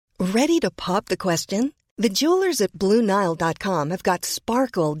Ready to pop the question? The jewelers at BlueNile.com have got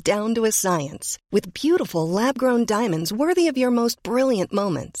sparkle down to a science with beautiful lab-grown diamonds worthy of your most brilliant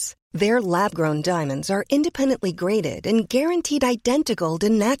moments. Their lab-grown diamonds are independently graded and guaranteed identical to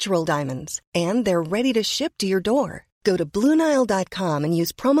natural diamonds, and they're ready to ship to your door. Go to BlueNile.com and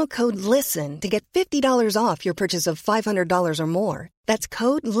use promo code LISTEN to get $50 off your purchase of $500 or more. That's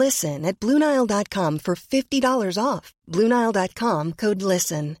code LISTEN at BlueNile.com for $50 off. BlueNile.com, code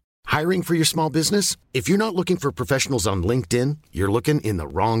LISTEN. Hiring for your small business? If you're not looking for professionals on LinkedIn, you're looking in the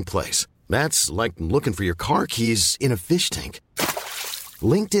wrong place. That's like looking for your car keys in a fish tank.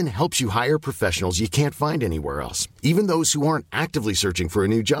 LinkedIn helps you hire professionals you can't find anywhere else, even those who aren't actively searching for a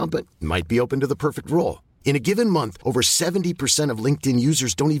new job but might be open to the perfect role. In a given month, over 70% of LinkedIn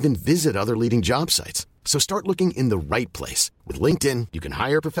users don't even visit other leading job sites. So start looking in the right place. With LinkedIn, you can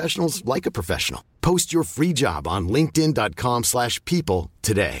hire professionals like a professional. Post your free job on linkedin.com/people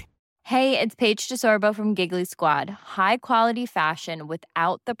today. Hey, it's Paige DeSorbo from Giggly Squad. High quality fashion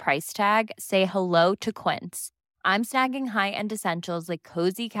without the price tag. Say hello to Quince. I'm snagging high-end essentials like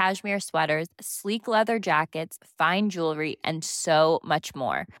cozy cashmere sweaters, sleek leather jackets, fine jewelry, and so much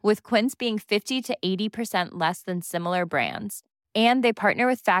more. With Quince being 50 to 80% less than similar brands. And they partner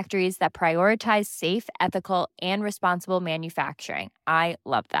with factories that prioritize safe, ethical, and responsible manufacturing. I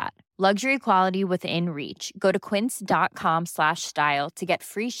love that. Luxury quality within reach. Go to quince.com/style to get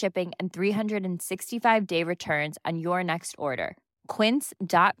free shipping and 365-day returns on your next order.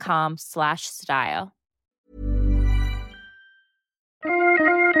 Quince.com/style.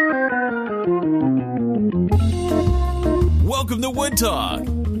 Welcome to Wood Talk.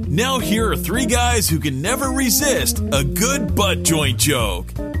 Now here are three guys who can never resist a good butt joint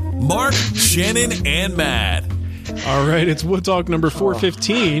joke. Mark, Shannon, and Matt. All right, it's Wood Talk number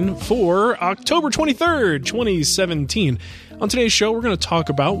 415 for October 23rd, 2017. On today's show, we're going to talk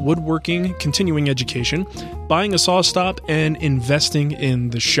about woodworking, continuing education, buying a saw stop, and investing in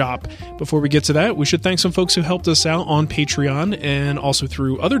the shop. Before we get to that, we should thank some folks who helped us out on Patreon and also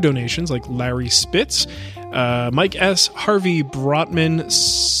through other donations like Larry Spitz, Mike S., Harvey Brotman,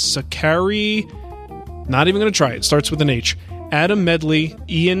 Sakari, not even going to try it, starts with an H, Adam Medley,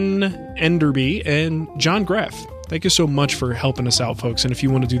 Ian Enderby, and John Graff. Thank you so much for helping us out, folks. And if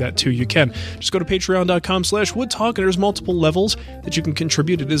you want to do that too, you can. Just go to patreon.com/woodtalk, and there's multiple levels that you can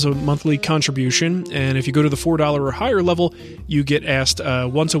contribute. It is a monthly contribution. And if you go to the $4 or higher level, you get asked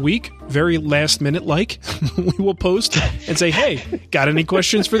once a week, very last minute like, we will post and say, hey, got any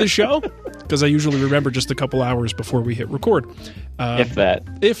questions for the show? Because I usually remember just a couple hours before we hit record.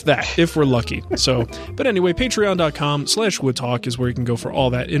 If we're lucky. So, but anyway, patreon.com/woodtalk is where you can go for all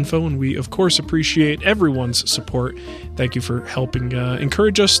that info. And we, of course, appreciate everyone's support. Thank you for helping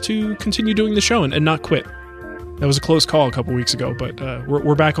encourage us to continue doing the show and not quit. That was a close call a couple weeks ago, but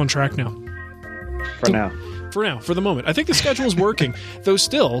we're back on track now. For the moment. I think the schedule is working. Though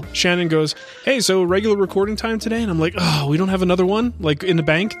still, Shannon goes, hey, so regular recording time today? And I'm like, oh, we don't have another one like in the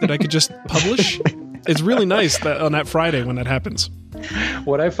bank that I could just publish? It's really nice that on that Friday when that happens.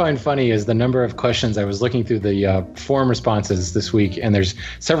 What I find funny is the number of questions. I was looking through the forum responses this week, and there's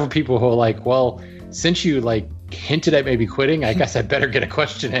several people who are like, well, since you hinted at maybe quitting, I guess I better get a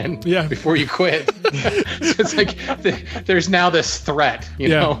question in before you quit. So it's like there's now this threat, you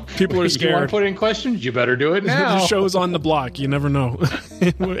know. People are scared. You want to put in questions? You better do it now. The show's on the block. You never know.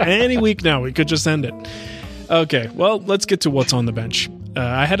 Any week now, we could just end it. Okay, well, let's get to what's on the bench.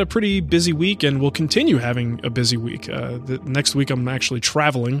 I had a pretty busy week and will continue having a busy week. The next week, I'm actually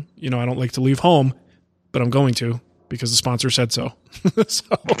traveling. You know, I don't like to leave home, but I'm going to, because the sponsor said so.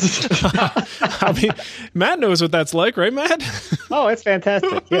 I mean, Matt knows what that's like, right, Matt? Oh, it's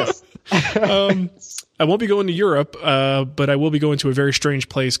fantastic. Yes. I won't be going to Europe, but I will be going to a very strange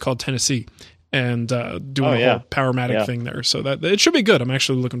place called Tennessee and doing a whole Powermatic thing there. So that it should be good. I'm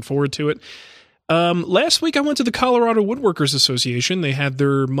actually looking forward to it. Last week I went to the Colorado Woodworkers Association. They had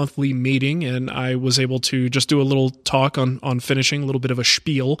their monthly meeting, and I was able to just do a little talk on finishing, a little bit of a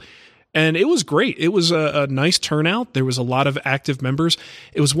spiel. And it was great. It was a nice turnout. There was a lot of active members.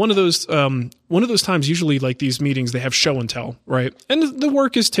 It was one of those times, usually like these meetings, they have show and tell, right? And the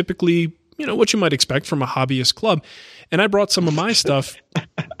work is typically, you know, what you might expect from a hobbyist club. And I brought some of my stuff,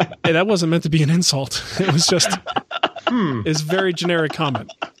 and that wasn't meant to be an insult. It was just, it's a very generic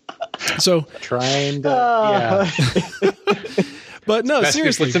comment. So trying to, but no,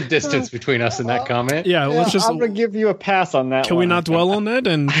 seriously, put some distance between us and that comment. Yeah, let's just. I'm gonna give you a pass on that. Can we not dwell on that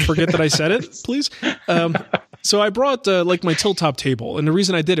and forget that I said it, please? So I brought like my tilt top table, and the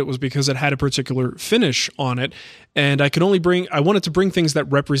reason I did it was because it had a particular finish on it, and I wanted to bring things that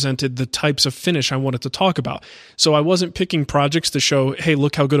represented the types of finish I wanted to talk about. So I wasn't picking projects to show, hey,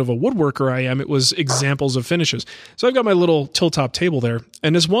 look how good of a woodworker I am. It was examples of finishes. So I've got my little tilt top table there,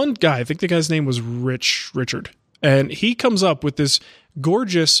 and this one guy, I think the guy's name was Richard, and he comes up with this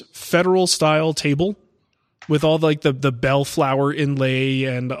gorgeous federal style table with all like the bellflower inlay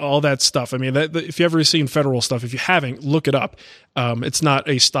and all that stuff. I mean, if you ever seen federal stuff, if you haven't, look it up. It's not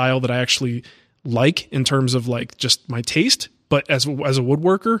a style that I actually like in terms of like just my taste, but as a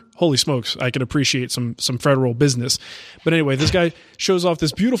woodworker, holy smokes, I can appreciate some federal business. But anyway, this guy shows off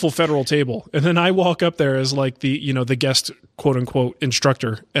this beautiful federal table, and then I walk up there as like the guest quote unquote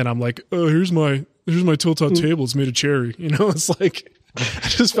instructor, and I'm like, oh, here's my tilt top table. It's made of cherry. It's like. I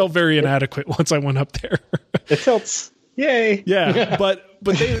just felt very inadequate once I went up there. It tilts. Yay. Yeah, but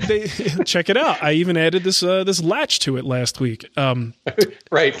they check it out. I even added this latch to it last week.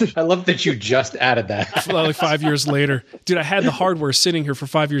 Right. I love that you just added that. Like 5 years later. Dude, I had the hardware sitting here for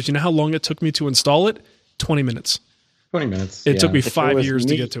 5 years. You know how long it took me to install it? 20 minutes. 20 minutes. It took me 5 years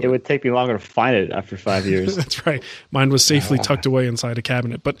to get to it. It would take me longer to find it after 5 years. That's right. Mine was safely tucked away inside a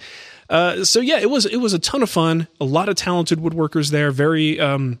cabinet. But so yeah, it was a ton of fun. A lot of talented woodworkers there. Very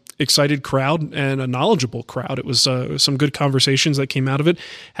excited crowd and a knowledgeable crowd. It was some good conversations that came out of it.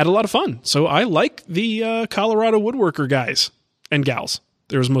 Had a lot of fun. So I like the Colorado woodworker guys and gals.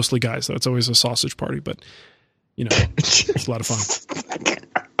 There was mostly guys, though. It's always a sausage party, but it's a lot of fun.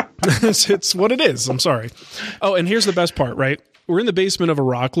 It's what it is. I'm sorry. Oh, and here's the best part, right? We're in the basement of a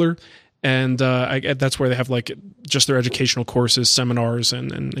Rockler, and that's where they have like just their educational courses, seminars,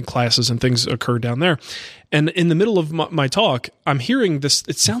 and classes and things occur down there. And in the middle of my talk, I'm hearing this.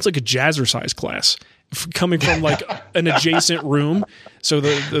 It sounds like a jazzercise class coming from like an adjacent room. So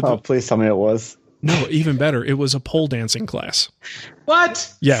oh, please tell me it was. No, even better. It was a pole dancing class.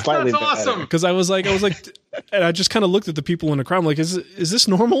 What? Yeah, Slightly that's awesome. Because I was like, and I just kind of looked at the people in the crowd. I'm like, is this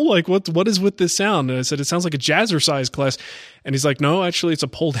normal? Like, what is with this sound? And I said, it sounds like a jazzercise class. And he's like, no, actually, it's a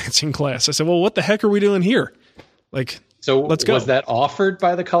pole dancing class. I said, well, what the heck are we doing here? Like, so let's go. Was that offered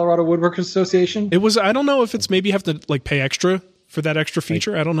by the Colorado Woodworkers Association? It was. I don't know if it's maybe you have to like pay extra for that extra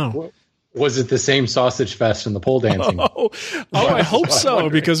feature. I don't know. Was it the same sausage fest and the pole dancing? Oh, I hope so,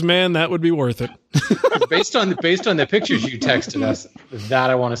 because man, that would be worth it. based on the pictures you texted us, that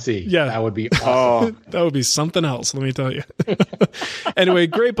I want to see. Yeah, that would be awesome. That would be something else. Let me tell you. Anyway,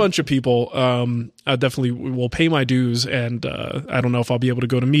 great bunch of people. I definitely will pay my dues, and I don't know if I'll be able to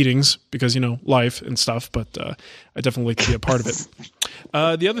go to meetings because life and stuff, but I definitely like to be a part of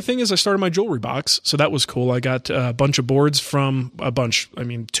it. The other thing is I started my jewelry box, so that was cool. I got a bunch of boards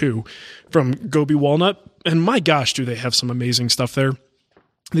two from Gobi Walnut, and my gosh, do they have some amazing stuff there.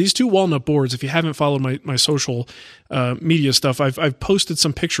 These two walnut boards, if you haven't followed my social media stuff, I've posted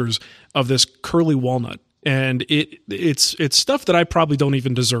some pictures of this curly walnut, and it's stuff that I probably don't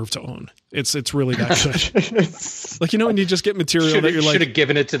even deserve to own. It's really that good. Like, when you just get material that you're like, should have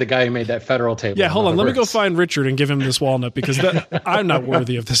given it to the guy who made that federal table. Yeah, hold on, let me go find Richard and give him this walnut because I'm not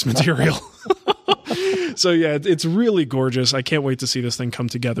worthy of this material. So yeah, it's really gorgeous. I can't wait to see this thing come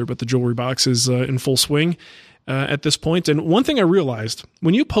together, but the jewelry box is in full swing at this point. And one thing I realized,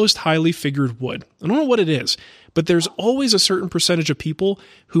 when you post highly figured wood, I don't know what it is, but there's always a certain percentage of people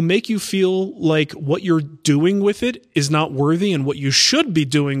who make you feel like what you're doing with it is not worthy, and what you should be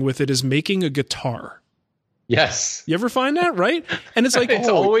doing with it is making a guitar. Yes. You ever find that, right? And it's like it's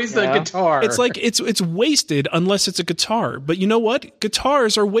always the guitar. It's like it's wasted unless it's a guitar. But you know what?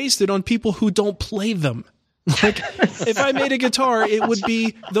 Guitars are wasted on people who don't play them. Like, if I made a guitar, it would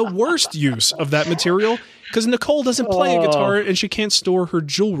be the worst use of that material because Nicole doesn't play a guitar and she can't store her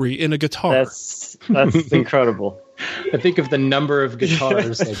jewelry in a guitar. That's incredible. I think of the number of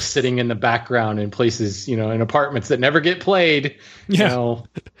guitars like sitting in the background in places, in apartments that never get played. Yeah.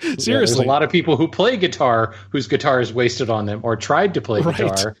 Seriously. There's a lot of people who play guitar whose guitar is wasted on them or tried to play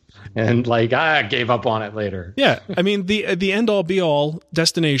guitar and gave up on it later. Yeah. I mean, the end all be all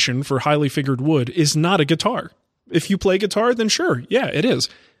destination for highly figured wood is not a guitar. If you play guitar, then sure. Yeah, it is.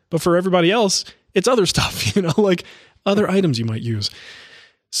 But for everybody else, it's other stuff, like other items you might use.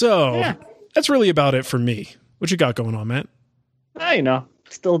 So that's really about it for me. What you got going on, Matt?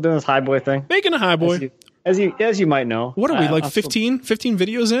 Still doing this high boy thing. Making a high boy. As you might know. What are we, 15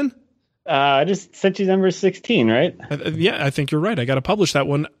 videos in? I just sent you number 16, right? Yeah, I think you're right. I got to publish that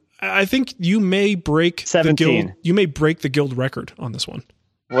one. I think you may break 17. the guild. You may break the guild record on this one.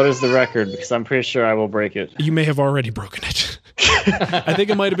 What is the record? Because I'm pretty sure I will break it. You may have already broken it. I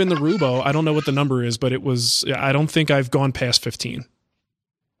think it might have been the Rubo. I don't know what the number is, but it was. I don't think I've gone past 15.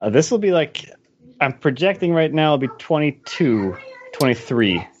 This will be I'm projecting right now it'll be 22,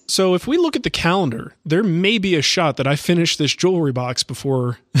 23. So if we look at the calendar, there may be a shot that I finish this jewelry box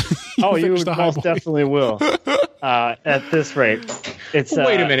before you finish the most highboy. definitely will. At this rate, it's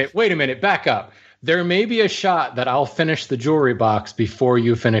Wait a minute, back up. There may be a shot that I'll finish the jewelry box before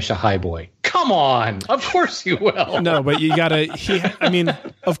you finish a highboy. Come on, of course you will. No, but you gotta.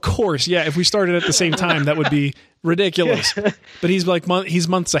 Of course, yeah. If we started at the same time, that would be ridiculous. But he's he's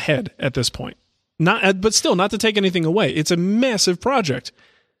months ahead at this point. But still, not to take anything away. It's a massive project.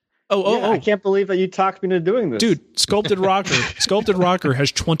 I can't believe that you talked me into doing this. Dude, Sculpted Rocker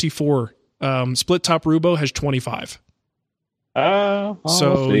has 24. Split Top Rubo has 25. So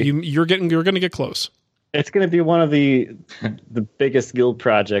we'll you're going to get close. It's going to be one of the biggest guild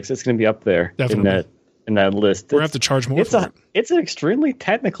projects. It's going to be up there Definitely. in that list. We're going to have to charge more for it. It's an extremely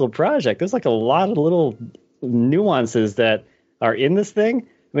technical project. There's like a lot of little nuances that are in this thing.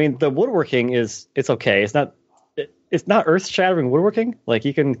 I mean, the woodworking it's okay. It's not earth-shattering woodworking. Like,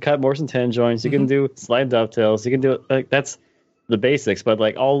 you can cut Morse and 10 joints, you can do slide dovetails, you can do it. Like, that's the basics. But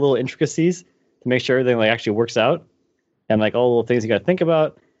like all the little intricacies to make sure everything like actually works out, and like all the little things you got to think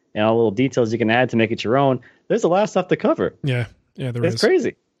about, and all the little details you can add to make it your own. There's a lot of stuff to cover. Yeah, there is. It's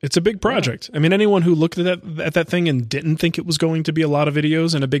crazy. It's a big project. Yeah. I mean, anyone who looked at that thing and didn't think it was going to be a lot of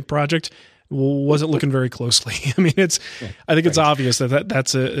videos and a big project wasn't looking very closely. I mean, I think it's obvious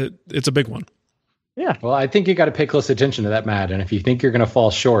that's it's a big one. Yeah. Well, I think you got to pay close attention to that, Matt. And if you think you're going to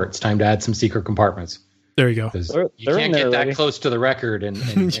fall short, it's time to add some secret compartments. There you go. You can't get that close to the record and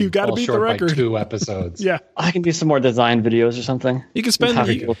you got to beat the record by 2 episodes. Yeah. I can do some more design videos or something. You could spend.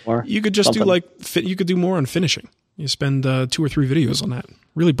 You could just something. you could do more on finishing. You spend 2 or 3 videos on that.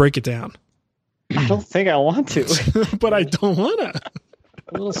 Really break it down. I don't think I want to, but I don't want to.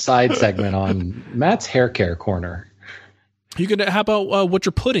 A little side segment on Matt's hair care corner. You could. How about what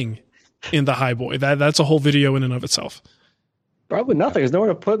you're putting in the highboy? That's a whole video in and of itself. Probably nothing. There's nowhere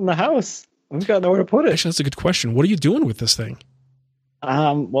to put in the house. We've got nowhere to put it. Actually, that's a good question. What are you doing with this thing?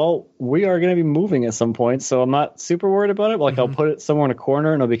 Well, we are going to be moving at some point, so I'm not super worried about it. But, I'll put it somewhere in a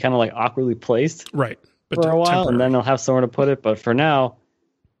corner, and it'll be kind of like awkwardly placed, right? But for a while, temporary. and then I'll have somewhere to put it. But for now,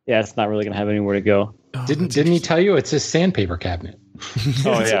 yeah, it's not really going to have anywhere to go. Oh, didn't he tell you it's his sandpaper cabinet?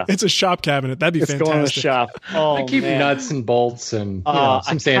 It's a shop cabinet. That'd be fantastic. Going to the shop. Oh, I keep nuts and bolts and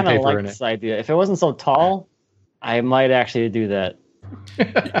some sandpaper in it. This idea. If it wasn't so tall, I might actually do that.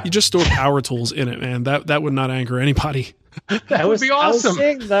 You just store power tools in it, man. That would not anger anybody. That would be awesome. I was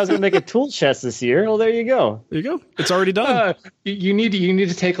saying that I was going to make a tool chest this year. Well, there you go. There you go. It's already done. You need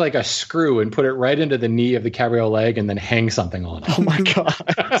to take like a screw and put it right into the knee of the cabriolet and then hang something on it. Oh my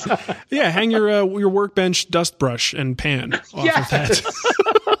god! Yeah, hang your workbench dust brush and pan off of that.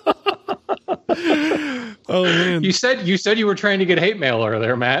 Oh man! You said you were trying to get hate mail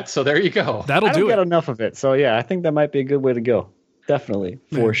earlier, Matt. So there you go. That'll I do don't get it. enough of it. So yeah, I think that might be a good way to go. Definitely,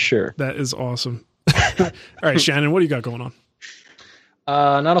 for sure. That is awesome. All right, Shannon, what do you got going on?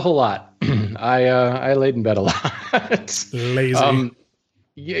 Not a whole lot. I laid in bed a lot. Lazy.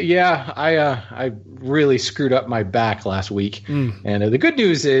 I really screwed up my back last week. And the good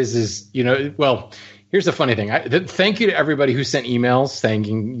news is here's the funny thing. Thank you to everybody who sent emails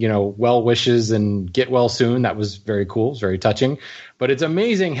thanking, well wishes and get well soon. That was very cool. It was very touching. But it's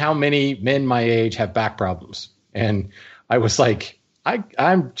amazing how many men my age have back problems. And I was like,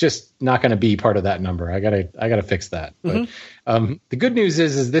 I'm just not going to be part of that number. I gotta fix that. But the good news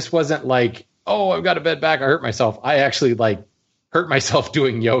is this wasn't like, oh, I've got a bad back, I hurt myself. I actually hurt myself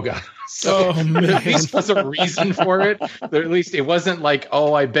doing yoga. So there at least was a reason for it. At least it wasn't like,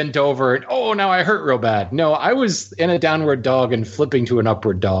 oh, I bent over and oh, now I hurt real bad. No, I was in a downward dog and flipping to an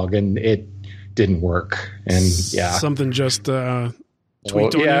upward dog, and it didn't work. And yeah, something just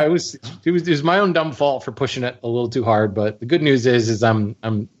tweaked on yeah, you? it was my own dumb fault for pushing it a little too hard. But the good news is I'm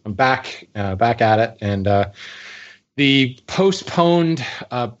back at it, and the postponed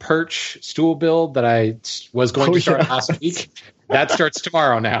perch stool build that I was going to start last week, that starts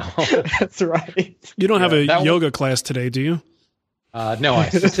tomorrow now. That's right. You don't have a yoga class today, do you? No, I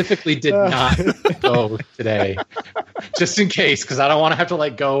specifically did not go today, just in case, because I don't want to have to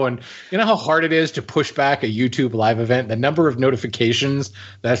go and you know how hard it is to push back a YouTube live event. The number of notifications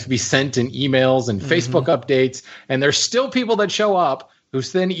that has to be sent in emails and Facebook updates, and there's still people that show up who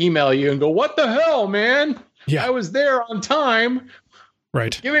then email you and go, "What the hell, man? Yeah. I was there on time.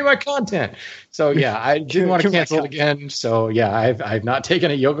 Right. Give me my content." So yeah, I didn't want to cancel it again. So yeah, I've not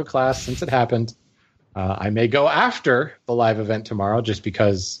taken a yoga class since it happened. I may go after the live event tomorrow just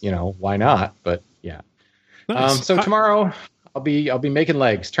because, why not? But yeah. Nice. So tomorrow I'll be making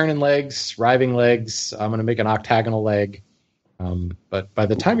legs, turning legs, riving legs. I'm going to make an octagonal leg. But by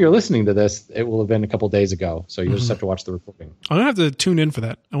the time you're listening to this, it will have been a couple days ago. So you'll just have to watch the recording. I'm going to have to tune in for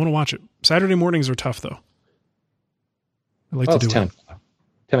that. I want to watch it. Saturday mornings are tough, though. I like to do 10 it. o'clock.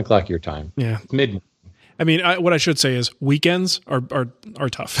 10 o'clock your time. Yeah. It's mid. I mean, what I should say is weekends are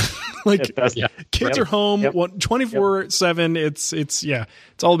tough. Like kids are home 24/7.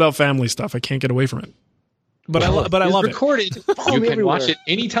 It's all about family stuff. I can't get away from it. But I love recorded. it. You can watch it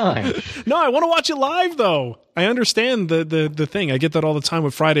anytime. No, I want to watch it live though. I understand the thing. I get that all the time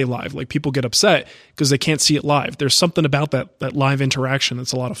with Friday Live. Like people get upset because they can't see it live. There's something about that live interaction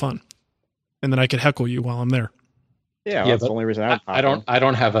that's a lot of fun. And then I could heckle you while I'm there. Yeah, that's the only reason I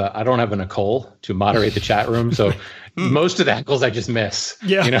don't have a Nicole to moderate the chat room, so most of the heckles I just miss.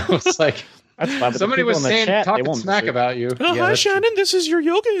 Yeah, it's like somebody was saying talking smack about you. Oh, hi Shannon, this is your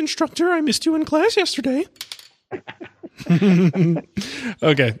yoga instructor. I missed you in class yesterday.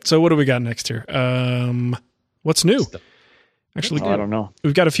 Okay, so what do we got next here? What's new? Actually, I don't know.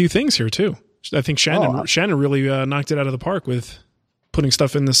 We've got a few things here too. I think Shannon really knocked it out of the park with putting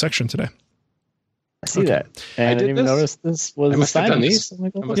stuff in this section today. I see that. And I didn't even notice this was assigned to me. I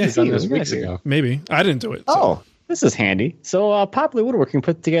must have done this weeks ago. Maybe. I didn't do it. So. This is handy. So Popular Woodworking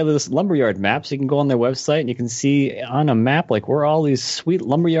put together this lumberyard map, so you can go on their website and you can see on a map like where all these sweet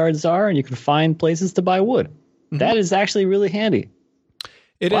lumberyards are, and you can find places to buy wood. Mm-hmm. That is actually really handy.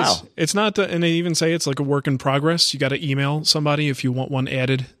 It is. It's not, and they even say it's like a work in progress. You got to email somebody if you want one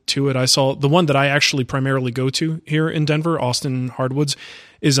added to it. I saw the one that I actually primarily go to here in Denver, Austin Hardwoods,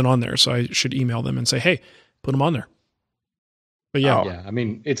 isn't on there. So I should email them and say, hey, put them on there. But yeah. I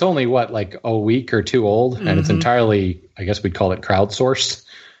mean, it's only like a week or two old, and it's entirely, I guess we'd call it crowdsourced.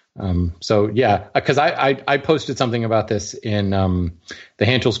 So yeah, because I posted something about this in the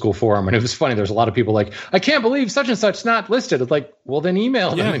Hanchel School forum, and it was funny. There's a lot of people like, I can't believe such and such not listed. It's like, well, then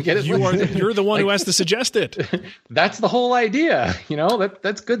email them and get it listed. You're the one who has to suggest it. That's the whole idea.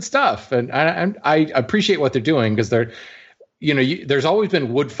 That's good stuff, and I appreciate what they're doing because they're, there's always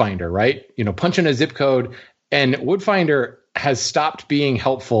been Wood Finder, right? Punch in a zip code, and Wood Finder has stopped being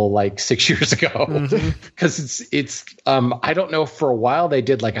helpful like 6 years ago because it's I don't know, for a while they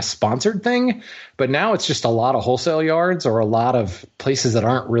did like a sponsored thing, but now it's just a lot of wholesale yards or a lot of places that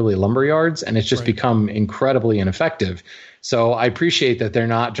aren't really lumber yards, and it's just become incredibly ineffective. So I appreciate that they're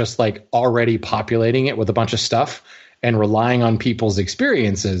not just like already populating it with a bunch of stuff and relying on people's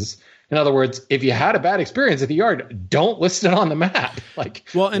experiences. In other words, if you had a bad experience at the yard, don't list it on the map.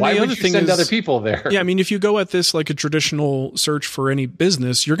 Why would you send other people there? Yeah, I mean, if you go at this like a traditional search for any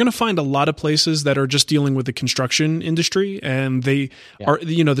business, you're going to find a lot of places that are just dealing with the construction industry, and they are,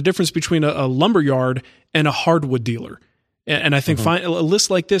 the difference between a lumber yard and a hardwood dealer. And I think a list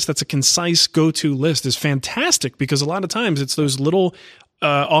like this, that's a concise go-to list, is fantastic because a lot of times it's those little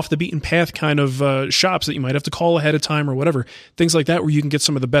off the beaten path kind of shops that you might have to call ahead of time or whatever, things like that, where you can get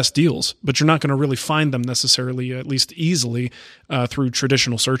some of the best deals, but you're not going to really find them necessarily, at least easily, through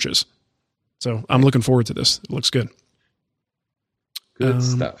traditional searches. So I'm looking forward to this. It looks good. Good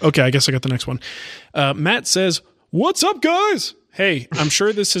stuff. Okay, I guess I got the next one. Matt says, "What's up, guys? Hey, I'm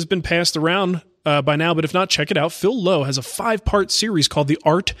sure this has been passed around by now, but if not, check it out. Phil Lowe has a 5-part series called The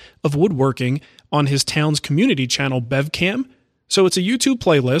Art of Woodworking on his town's community channel, BevCam. So it's a YouTube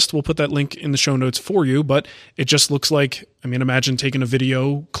playlist. We'll put that link in the show notes for you, but it just looks like, imagine taking a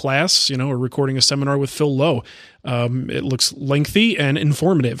video class, or recording a seminar with Phil Lowe. It looks lengthy and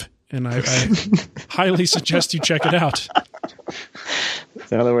informative, and I highly suggest you check it out."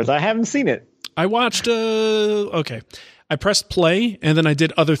 So in other words, I haven't seen it. I watched, I pressed play, and then I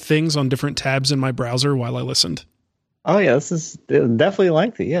did other things on different tabs in my browser while I listened. Oh yeah, this is definitely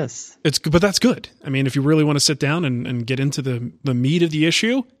lengthy. Yes, but that's good. If you really want to sit down and get into the meat of the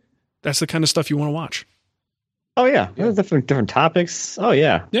issue, that's the kind of stuff you want to watch. Oh yeah. Different topics. Oh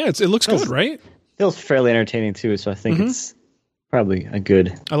yeah, it looks good, right? Feels fairly entertaining too. So I think it's probably a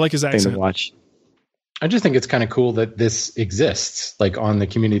good. I like his accent. Thing to watch. I just think it's kind of cool that this exists, like on the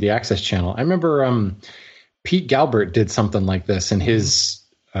Community Access channel. I remember Pete Galbert did something like this in his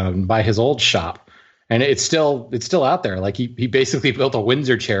by his old shop. And it's still out there. Like he basically built a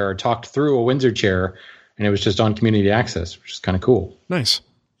Windsor chair or talked through a Windsor chair, and it was just on Community Access, which is kind of cool. Nice.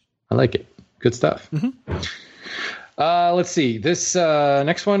 I like it. Good stuff. Let's see. This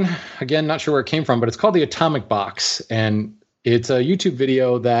next one, again, not sure where it came from, but it's called The Atomic Box. And it's a YouTube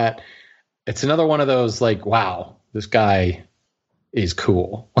video that it's another one of those like, wow, this guy is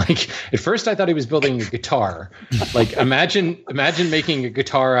cool. Like at first I thought he was building a guitar. Like imagine making a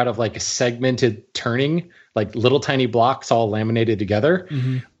guitar out of like a segmented turning, like little tiny blocks all laminated together.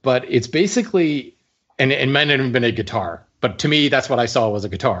 But it's basically, and it might not have been a guitar. But to me, that's what I saw was a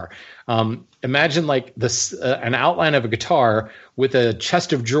guitar. Imagine like this, an outline of a guitar with a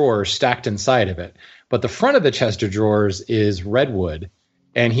chest of drawers stacked inside of it. But the front of the chest of drawers is redwood,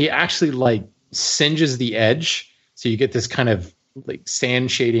 and he actually like singes the edge, so you get this kind of like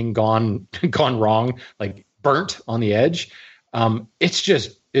sand shading gone wrong, like burnt on the edge.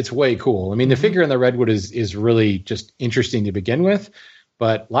 It's way cool. I mean, the figure in the redwood is really just interesting to begin with,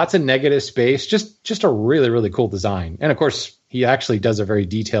 but lots of negative space, just a really, really cool design. And of course, he actually does a very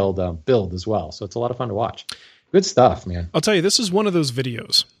detailed build as well. So it's a lot of fun to watch. Good stuff, man. I'll tell you, this is one of those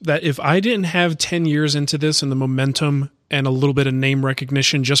videos that if I didn't have 10 years into this and the momentum and a little bit of name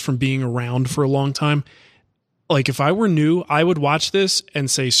recognition just from being around for a long time, like if I were new, I would watch this and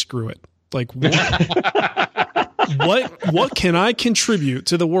say, screw it. Like, what can I contribute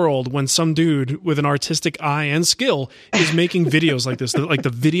to the world when some dude with an artistic eye and skill is making videos like this? Like the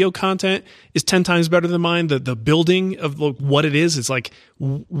video content is 10 times better than mine. The building of what it is like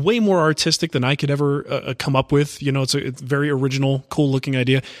way more artistic than I could ever come up with. You know, it's a very original, cool looking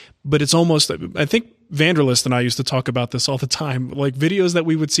idea, but it's almost, I think Vanderlist and I used to talk about this all the time, like videos that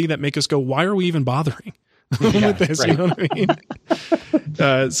we would see that make us go, why are we even bothering? With this, right. You know what I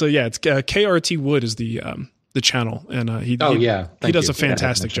mean? So yeah, it's KRT Wood is the channel, and he does a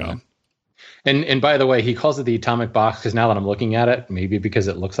fantastic job. And by the way, he calls it the atomic box because now that I'm looking at it, maybe because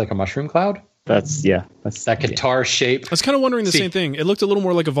it looks like a mushroom cloud. That's that guitar shape. I was kind of wondering the same thing. It looked a little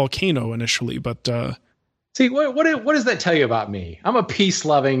more like a volcano initially, but see, what does that tell you about me? I'm a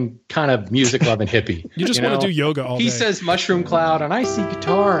peace-loving, kind of music-loving hippie. You just want to do yoga all day. He says mushroom cloud, and I see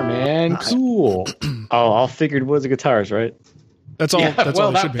guitar, man. Cool. All figured woods of guitars, right? That's all. Yeah, that's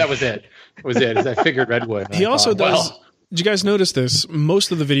all it should be. That was it. Is I figured redwood. He also does. Did you guys notice this?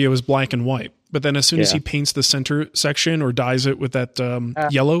 Most of the video is black and white, but then as soon as he paints the center section or dyes it with that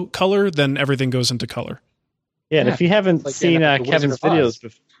yellow color, then everything goes into color. Yeah, and if you haven't seen Kevin's videos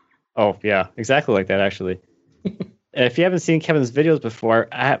before. Oh, yeah, exactly like that, actually. If you haven't seen Kevin's videos before,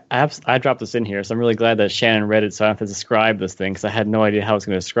 I dropped this in here, so I'm really glad that Shannon read it so I don't have to describe this thing, because I had no idea how I was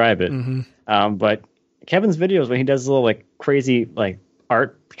going to describe it. Mm-hmm. But Kevin's videos, when he does little like crazy like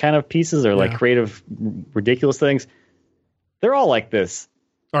art kind of pieces or like creative, ridiculous things, they're all like this.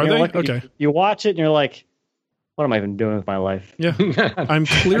 Are they? Like, okay. You watch it and you're like, what am I even doing with my life? Yeah, I'm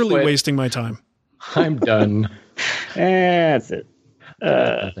clearly wasting my time. I'm done. That's it.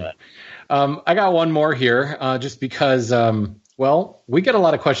 I got one more here, just because, we get a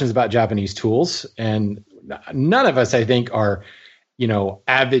lot of questions about Japanese tools, and none of us, I think, are,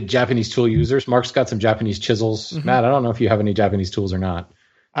 avid Japanese tool users. Mark's got some Japanese chisels. Mm-hmm. Matt, I don't know if you have any Japanese tools or not.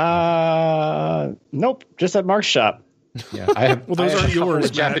 Nope, just at Mark's shop. Yeah, I have. Well, those aren't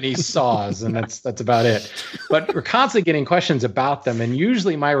yours. Japanese saws, and that's about it. But we're constantly getting questions about them, and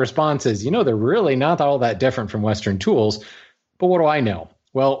usually my response is, they're really not all that different from Western tools. But what do I know?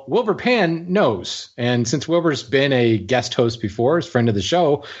 Well, Wilbur Pan knows. And since Wilbur's been a guest host before, as friend of the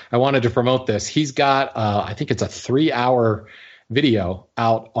show, I wanted to promote this. He's got, I think it's a 3-hour video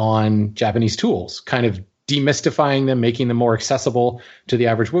out on Japanese tools, kind of demystifying them, making them more accessible to the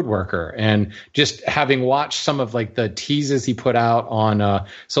average woodworker. And just having watched some of like the teases he put out on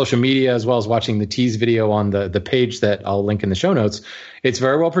social media, as well as watching the tease video on the page that I'll link in the show notes, it's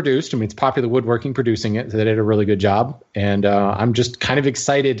very well produced. I mean, it's Popular Woodworking producing it. So they did a really good job. And I'm just kind of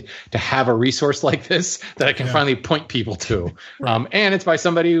excited to have a resource like this that I can finally point people to. Right. And it's by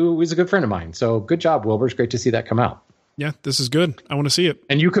somebody who is a good friend of mine. So good job, Wilbur. It's great to see that come out. Yeah, this is good. I want to see it.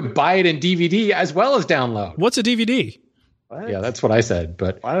 And you could buy it in DVD as well as download. What's a DVD? What? Yeah, that's what I said.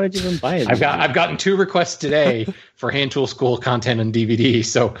 But why would you even buy it? I've gotten 2 requests today for Hand Tool School content on DVD.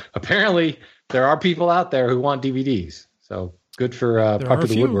 So apparently there are people out there who want DVDs. So good for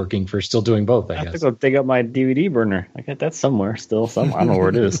Popular Woodworking for still doing both, I guess. I have to go dig up my DVD burner. I got that somewhere still. I don't know where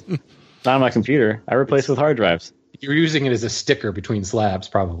it is. Not on my computer. I replaced it with hard drives. You're using it as a sticker between slabs,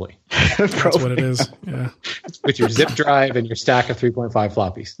 probably. That's what it is. Yeah. With your zip drive and your stack of 3.5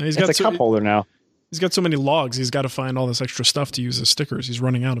 floppies. He's got a cup holder now. He's got so many logs. He's got to find all this extra stuff to use as stickers. He's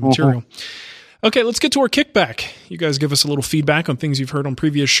running out of material. Okay, let's get to our kickback. You guys give us a little feedback on things you've heard on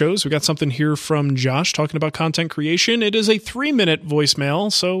previous shows. We got something here from Josh talking about content creation. It is a 3-minute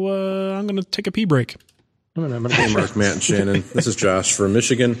voicemail, so I'm going to take a pee break. Hey, Mark, Matt, and Shannon. This is Josh from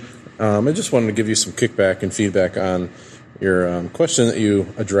Michigan. I just wanted to give you some kickback and feedback on your question that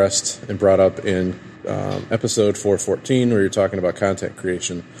you addressed and brought up in episode 414, where you're talking about content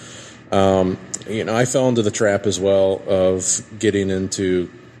creation. I fell into the trap as well of getting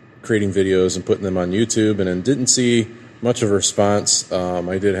into creating videos and putting them on YouTube, and then didn't see much of a response.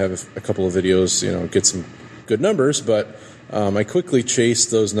 I did have a couple of videos, get some good numbers, but I quickly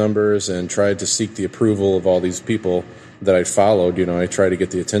chased those numbers and tried to seek the approval of all these people that I followed. I try to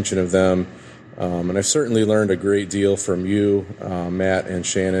get the attention of them. And I've certainly learned a great deal from you, Matt and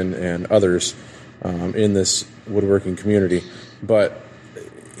Shannon and others in this woodworking community. But,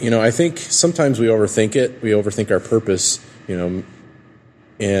 I think sometimes we overthink it. We overthink our purpose,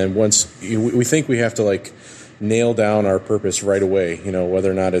 and once we think we have to nail down our purpose right away, whether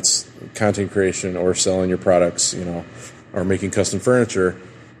or not it's content creation or selling your products, or making custom furniture.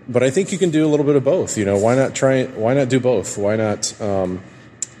 But I think you can do a little bit of both. Why not do both? Why not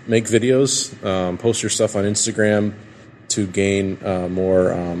make videos, post your stuff on Instagram to gain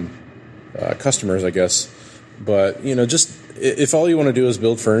more customers, I guess. But, just if all you want to do is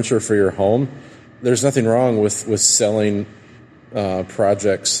build furniture for your home, there's nothing wrong with selling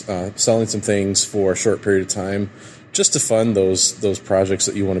projects, selling some things for a short period of time just to fund those projects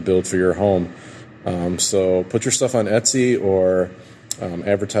that you want to build for your home. So put your stuff on Etsy or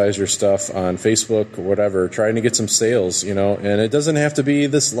advertise your stuff on Facebook or whatever, trying to get some sales, and it doesn't have to be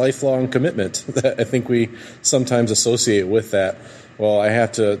this lifelong commitment that I think we sometimes associate with that. Well, I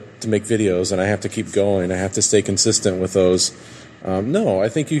have to make videos and I have to keep going. I have to stay consistent with those. No, I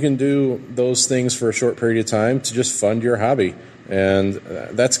think you can do those things for a short period of time to just fund your hobby. And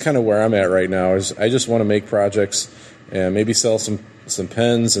that's kind of where I'm at right now is I just want to make projects and maybe sell some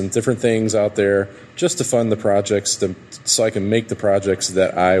pens and different things out there just to fund the projects so I can make the projects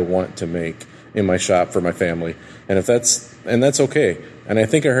that I want to make in my shop for my family. And that's okay. And I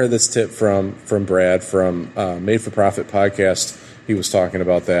think I heard this tip from Brad from Made for Profit podcast. He was talking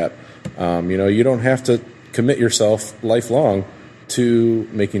about that. You don't have to commit yourself lifelong to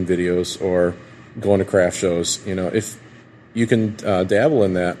making videos or going to craft shows. If you can dabble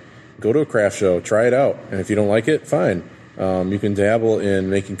in that, go to a craft show, try it out. And if you don't like it, fine. You can dabble in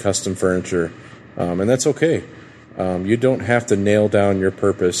making custom furniture, and that's okay. You don't have to nail down your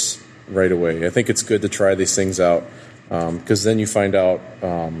purpose right away. I think it's good to try these things out because then you find out,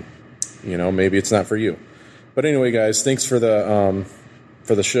 maybe it's not for you. But anyway, guys, thanks for the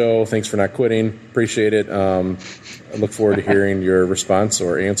show. Thanks for not quitting. Appreciate it. I look forward to hearing your response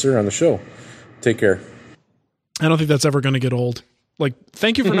or answer on the show. Take care. I don't think that's ever going to get old.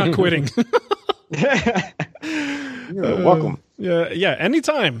 Thank you for not quitting. You're welcome. Yeah,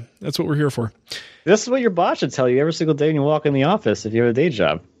 anytime. That's what we're here for. This is what your boss should tell you every single day when you walk in the office if you have a day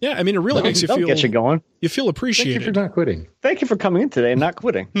job. Yeah, I mean, it really makes you feel... get you going. You feel appreciated. Thank you for not quitting. Thank you for coming in today and not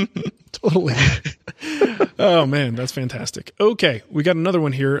quitting. Totally. Oh, man, that's fantastic. Okay, we got another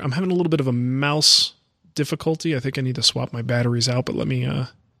one here. I'm having a little bit of a mouse difficulty. I think I need to swap my batteries out, but let me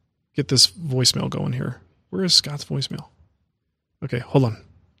get this voicemail going here. Where is Scott's voicemail? Okay, hold on.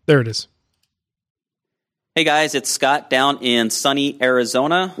 There it is. Hey guys, it's Scott down in sunny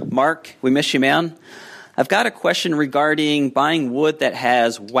Arizona. Mark, we miss you, man. I've got a question regarding buying wood that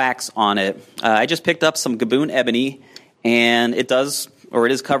has wax on it. I just picked up some Gaboon ebony, and it is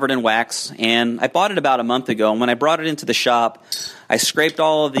covered in wax, and I bought it about a month ago, and when I brought it into the shop, I scraped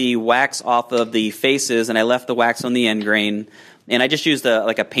all of the wax off of the faces, and I left the wax on the end grain, and I just used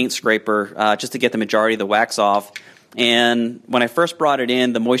a paint scraper just to get the majority of the wax off. And when I first brought it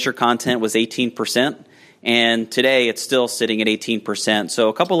in, the moisture content was 18%. And today it's still sitting at 18%. So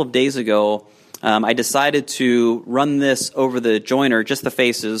a couple of days ago, I decided to run this over the joiner, just the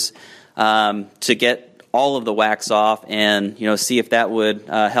faces, to get all of the wax off and see if that would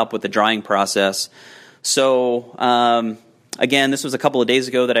help with the drying process. So again, this was a couple of days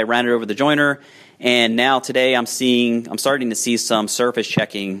ago that I ran it over the joiner, and now today I'm starting to see some surface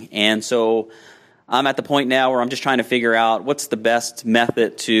checking, and so I'm at the point now where I'm just trying to figure out what's the best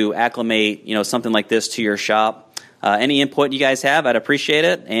method to acclimate, something like this to your shop. Any input you guys have, I'd appreciate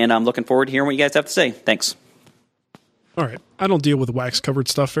it, and I'm looking forward to hearing what you guys have to say. Thanks. All right. I don't deal with wax-covered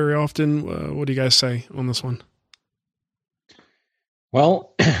stuff very often. What do you guys say on this one?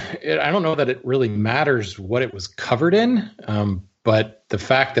 Well, I don't know that it really matters what it was covered in, but the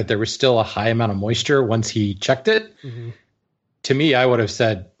fact that there was still a high amount of moisture once he checked it, to me, I would have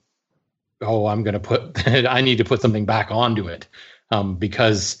said, I need to put something back onto it,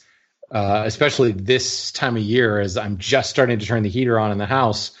 because especially this time of year, as I'm just starting to turn the heater on in the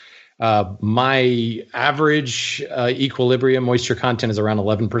house, my average equilibrium moisture content is around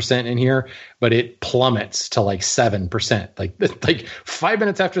 11% in here, but it plummets to 7%. Like 5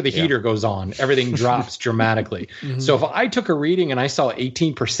 minutes after the heater goes on, everything drops dramatically. So if I took a reading and I saw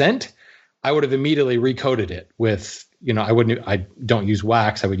 18%, I would have immediately recoated it with, I don't use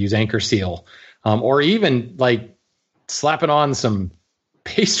wax. I would use Anchor Seal, or even slapping on some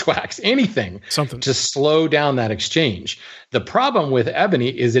paste wax, something to slow down that exchange. The problem with ebony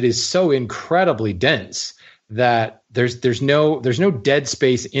is it is so incredibly dense that there's no dead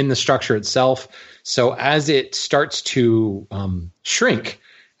space in the structure itself. So as it starts to shrink,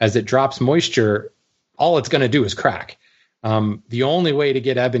 as it drops moisture, all it's going to do is crack. The only way to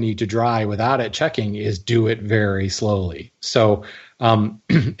get ebony to dry without it checking is do it very slowly. So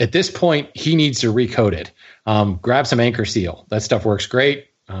at this point, he needs to recoat it. Grab some Anchor Seal. That stuff works great.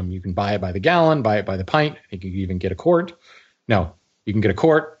 You can buy it by the gallon, buy it by the pint. I think you can even get a quart. No, you can get a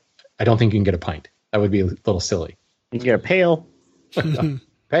quart. I don't think you can get a pint. That would be a little silly. You can get a pail.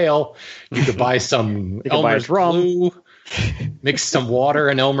 Pail. You could buy some Elmer's glue, mix some water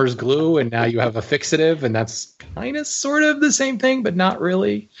and Elmer's glue, and now you have a fixative, and that's kind of sort of the same thing, but not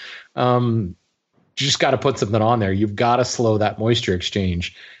really. You just got to put something on there. You've got to slow that moisture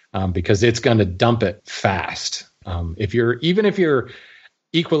exchange because it's going to dump it fast. If your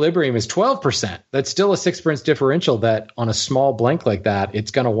equilibrium is 12%, that's still a 6% differential that on a small blank like that,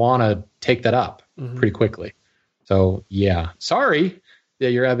 it's going to want to take that up pretty quickly. So yeah, sorry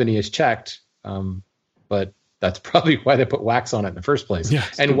that your ebony is checked, but that's probably why they put wax on it in the first place. Yeah,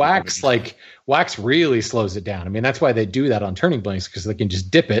 and wax really slows it down. I mean, that's why they do that on turning blanks, because they can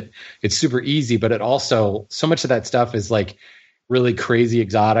just dip it. It's super easy, but it also, so much of that stuff is like really crazy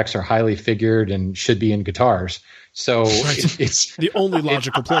exotics or highly figured and should be in guitars. So it's the only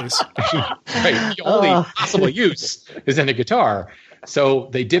logical place. Right. The only possible use is in a guitar. So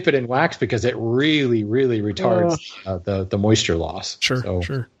they dip it in wax because it really, really retards the moisture loss.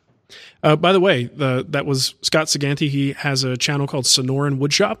 Sure. By the way, that was Scott Saganti. He has a channel called Sonoran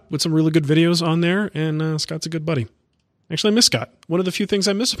Woodshop with some really good videos on there, and Scott's a good buddy. Actually, I miss Scott. One of the few things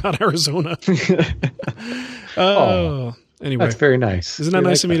I miss about Arizona. Anyway, that's very nice. Isn't that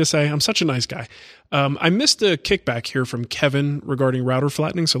nice of me to say? I'm such a nice guy. I missed a kickback here from Kevin regarding router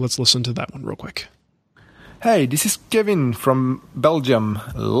flattening, so let's listen to that one real quick. Hey, this is Kevin from Belgium.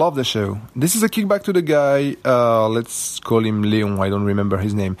 Love the show. This is a kickback to the guy, let's call him Leon, I don't remember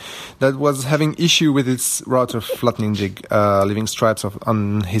his name, that was having issue with his router flattening jig, leaving stripes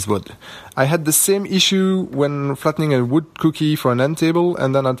on his wood. I had the same issue when flattening a wood cookie for an end table,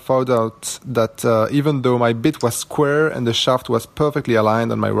 and then I found out that even though my bit was square and the shaft was perfectly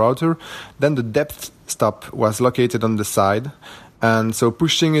aligned on my router, then the depth stop was located on the side, and so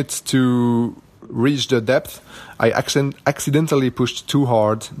pushing it to reach the depth, I accidentally pushed too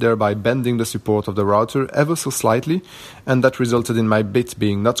hard, thereby bending the support of the router ever so slightly, and that resulted in my bit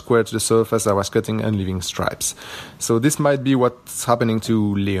being not square to the surface I was cutting and leaving stripes. So this might be what's happening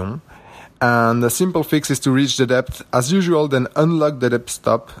to Leon. And the simple fix is to reach the depth as usual, then unlock the depth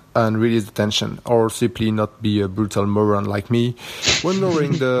stop and release the tension, or simply not be a brutal moron like me when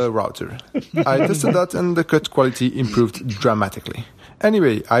lowering the router. I tested that and the cut quality improved dramatically.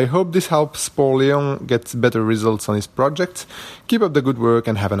 Anyway, I hope this helps poor Leon get better results on his project. Keep up the good work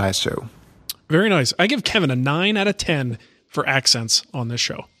and have a nice show. Very nice. I give Kevin a 9 out of 10 for accents on this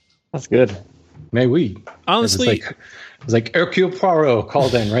show. That's good. May we? Honestly, it was like Hercule Poirot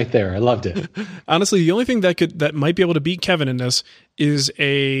called in right there. I loved it. Honestly, the only thing that might be able to beat Kevin in this is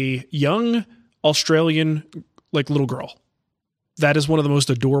a young Australian little girl. That is one of the most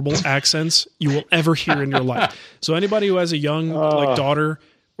adorable accents you will ever hear in your life. So anybody who has a young daughter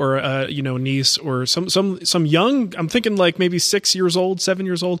or a niece or some young, I'm thinking like maybe 6 years old, 7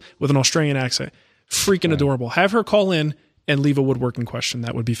 years old with an Australian accent, freaking adorable. Have her call in and leave a woodworking question.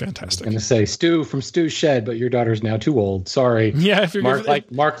 That would be fantastic. I'm going to say Stu from Stu's Shed, but your daughter's now too old. Sorry. Yeah, if you're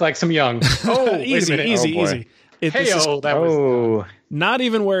Mark like some young. Oh, easy. Not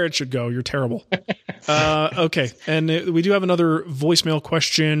even where it should go. You're terrible. Okay. And we do have another voicemail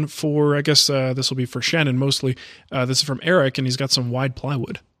question for, I guess this will be for Shannon mostly. This is from Eric, and he's got some wide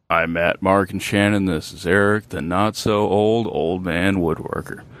plywood. Hi, Matt, Mark, and Shannon. This is Eric, the not-so-old man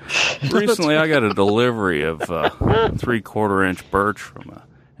woodworker. Recently, I got a delivery of 3/4-inch birch from an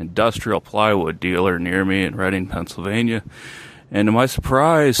industrial plywood dealer near me in Reading, Pennsylvania. And to my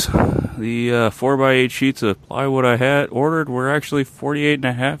surprise, the 4x8 sheets of plywood I had ordered were actually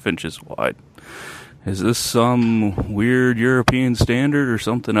 48.5 inches wide. Is this some weird European standard or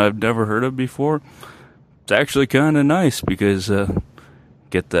something I've never heard of before? It's actually kind of nice because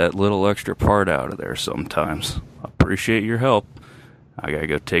get that little extra part out of there sometimes. I appreciate your help. I gotta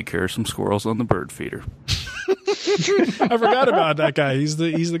go take care of some squirrels on the bird feeder. I forgot about that guy. He's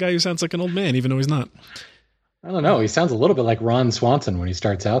the guy who sounds like an old man, even though he's not. I don't know. He sounds a little bit like Ron Swanson when he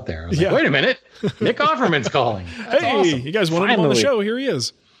starts out there. I was like, wait a minute. Nick Offerman's calling. That's awesome. You guys wanted him on the show. Here he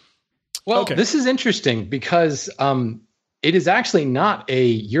is. Well, This is interesting because it is actually not a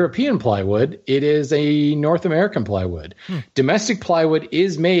European plywood. It is a North American plywood. Domestic plywood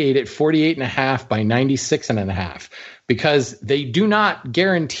is made at 48.5 by 96.5 because they do not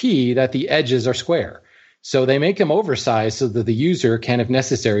guarantee that the edges are square. So they make them oversized so that the user can, if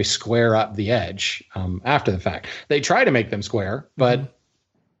necessary, square up the edge after the fact. They try to make them square, but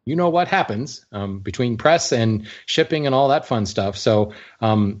you know what happens between press and shipping and all that fun stuff. So,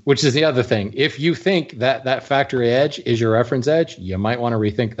 which is the other thing. If you think that factory edge is your reference edge, you might want to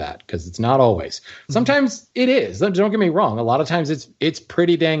rethink that, because it's not always. Sometimes it is. Don't get me wrong. A lot of times it's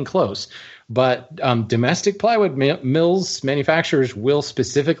pretty dang close. But domestic plywood mills, manufacturers will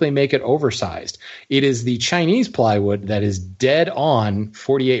specifically make it oversized. It is the Chinese plywood that is dead on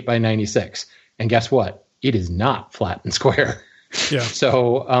 48 by 96. And guess what? It is not flat and square. Yeah.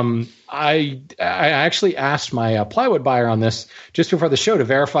 So I actually asked my plywood buyer on this just before the show to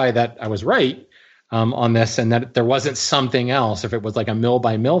verify that I was right on this, and that there wasn't something else, if it was like a mill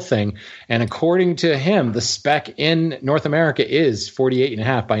by mill thing. And according to him, the spec in North America is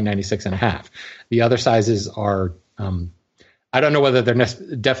 48.5 by 96.5. The other sizes are, I don't know whether they're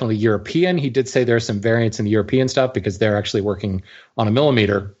definitely European. He did say there's some variance in the European stuff because they're actually working on a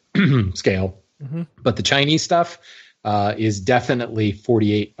millimeter scale. But the Chinese stuff is definitely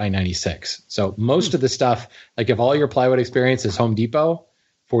 48 by 96. So most of the stuff, like if all your plywood experience is Home Depot,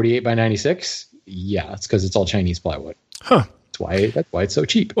 48 by 96, yeah, it's because it's all Chinese plywood. Huh. That's why it's so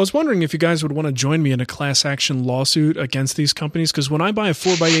cheap. Well, I was wondering if you guys would want to join me in a class action lawsuit against these companies, because when I buy a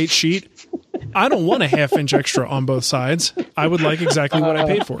 4x8 sheet, I don't want a half-inch extra on both sides. I would like exactly what I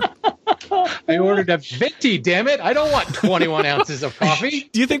paid for. I ordered a 50, damn it. I don't want 21 ounces of coffee.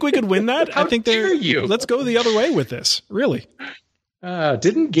 Do you think we could win that? How I think dare you? Let's go the other way with this. Really.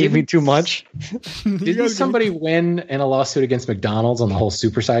 Gave me too much. Didn't somebody win in a lawsuit against McDonald's on the whole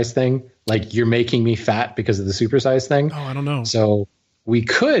supersize thing? Like, you're making me fat because of the supersize thing? Oh, I don't know. So we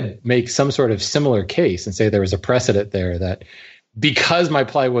could make some sort of similar case and say there was a precedent there that because my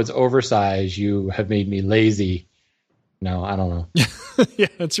plywood's oversized, you have made me lazy. No, I don't know. Yeah,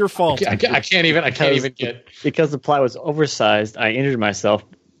 it's your fault. I can't even get, because the plywood's oversized. I injured myself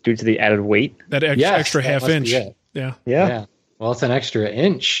due to the added weight. That extra half inch. Yeah. Well, it's an extra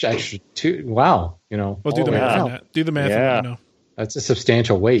inch, extra 2. Wow. Well, do the math on that. Do the math on that. That's a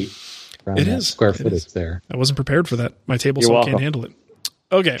substantial weight. It is. Square footage there. I wasn't prepared for that. My table saw can't handle it.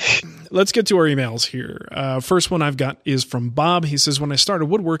 Okay, let's get to our emails here. First one I've got is from Bob. He says, when I started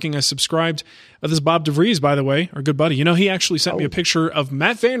woodworking, I subscribed. This is Bob DeVries, by the way, our good buddy. He actually sent me a picture of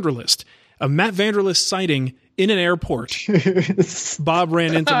Matt Vanderlist, a Matt Vanderlist sighting in an airport. Bob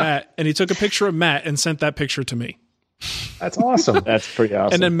ran into Matt, and he took a picture of Matt and sent that picture to me. That's awesome. That's pretty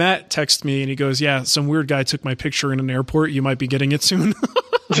awesome. And then Matt texted me, and he goes, yeah, some weird guy took my picture in an airport. You might be getting it soon.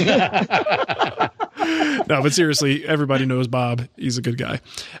 No, but seriously, everybody knows Bob. He's a good guy.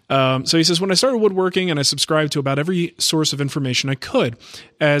 So he says, when I started woodworking and I subscribed to about every source of information I could,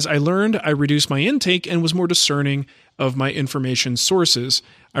 as I learned, I reduced my intake and was more discerning of my information sources.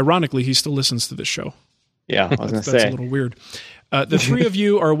 Ironically, he still listens to this show. Yeah, I was going to say. That's a little weird. The three of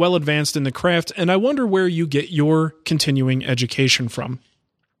you are well advanced in the craft, and I wonder where you get your continuing education from.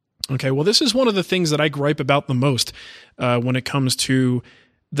 Okay, well, this is one of the things that I gripe about the most when it comes to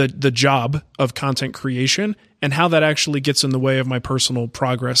the job of content creation and how that actually gets in the way of my personal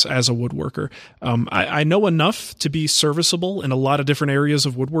progress as a woodworker. I know enough to be serviceable in a lot of different areas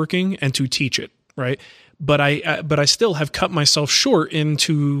of woodworking and to teach it, right? But I still have cut myself short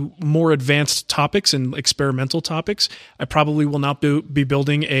into more advanced topics and experimental topics. I probably will not be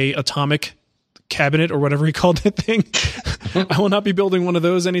building a atomic cabinet or whatever he called that thing. I will not be building one of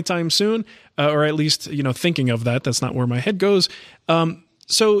those anytime soon, or at least thinking of that. That's not where my head goes.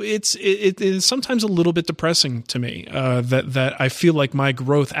 So it is sometimes a little bit depressing to me that I feel like my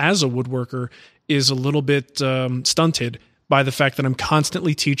growth as a woodworker is a little bit stunted by the fact that I'm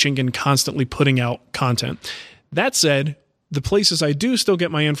constantly teaching and constantly putting out content. That said, the places I do still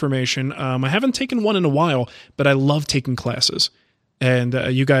get my information, I haven't taken one in a while, but I love taking classes. And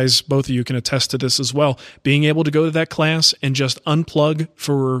you guys, both of you can attest to this as well. Being able to go to that class and just unplug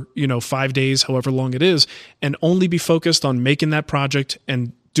for, 5 days, however long it is, and only be focused on making that project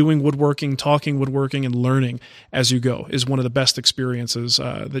and doing woodworking, talking woodworking, and learning as you go is one of the best experiences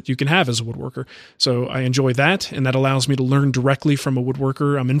that you can have as a woodworker. So I enjoy that, and that allows me to learn directly from a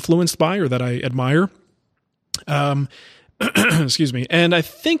woodworker I'm influenced by or that I admire. Excuse me. And I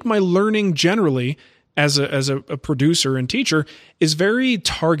think my learning generally as a producer and teacher is very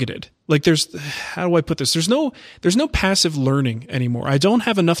targeted. Like how do I put this? There's no passive learning anymore. I don't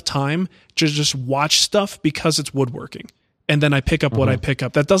have enough time to just watch stuff because it's woodworking. And then I pick up what I pick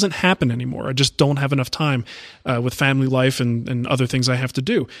up. That doesn't happen anymore. I just don't have enough time with family life and other things I have to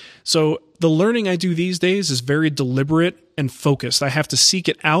do. So the learning I do these days is very deliberate and focused. I have to seek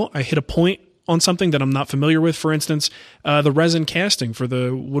it out. I hit a point on something that I'm not familiar with. For instance, the resin casting for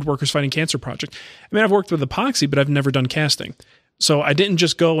the Woodworkers Fighting Cancer project. I mean, I've worked with epoxy, but I've never done casting. So I didn't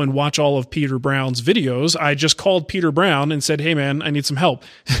just go and watch all of Peter Brown's videos. I just called Peter Brown and said, hey man, I need some help.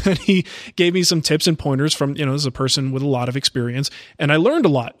 And he gave me some tips and pointers from, as a person with a lot of experience. And I learned a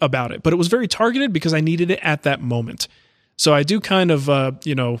lot about it, but it was very targeted because I needed it at that moment. So I do kind of, I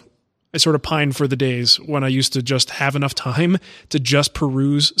sort of pine for the days when I used to just have enough time to just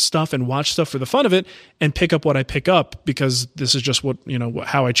peruse stuff and watch stuff for the fun of it and pick up what I pick up, because this is just what,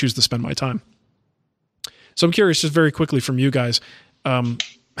 how I choose to spend my time. So I'm curious, just very quickly from you guys,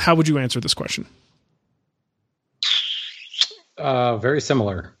 how would you answer this question? Very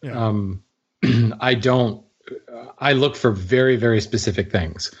similar. Yeah. I look for very, very specific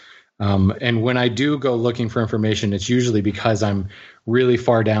things. And when I do go looking for information, it's usually because I'm really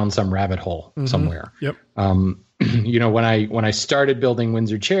far down some rabbit hole somewhere. Yep. When I started building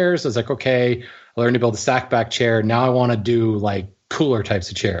Windsor chairs, I was like, okay, I learned to build a stack back chair. Now I want to do like cooler types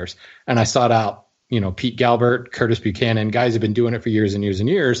of chairs. And I sought out, Pete Galbert, Curtis Buchanan, guys have been doing it for years and years and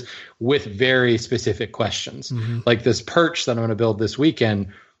years with very specific questions. Like this perch that I'm going to build this weekend.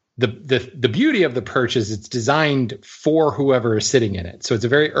 The beauty of the perch is it's designed for whoever is sitting in it. So it's a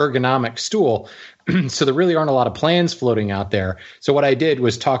very ergonomic stool. So there really aren't a lot of plans floating out there. So what I did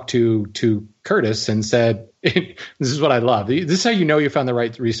was talk to Curtis and said, this is what I love. This is how you found the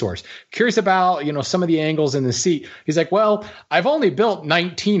right resource. Curious about, some of the angles in the seat. He's like, well, I've only built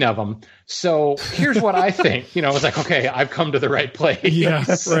 19 of them. So here's what I think. I was like, okay, I've come to the right place. Yeah,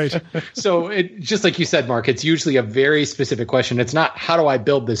 right. So it just like you said, Mark, it's usually a very specific question. It's not how do I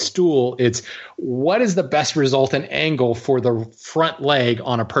build this stool? It's what is the best resultant angle for the front leg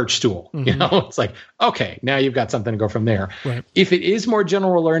on a perch stool? It's like, okay, now you've got something to go from there. Right. If it is more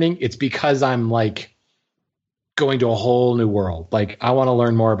general learning, it's because I'm like going to a whole new world. Like I want to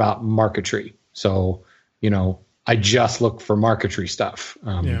learn more about marquetry. So, I just look for marquetry stuff.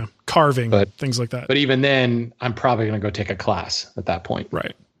 Carving, things like that. But even then, I'm probably going to go take a class at that point.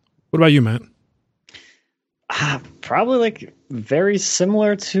 Right. What about you, Matt? Probably like very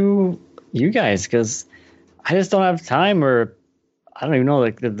similar to you guys, because I just don't have time, or I don't even know,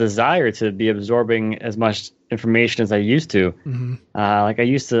 like the desire to be absorbing as much information as I used to. Like I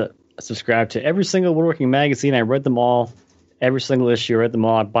used to subscribe to every single woodworking magazine. I read them all. Every single issue, I read them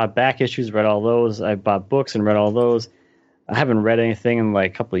all. I bought back issues, read all those. I bought books and read all those. I haven't read anything in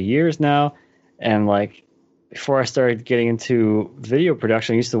like a couple of years now. And like before I started getting into video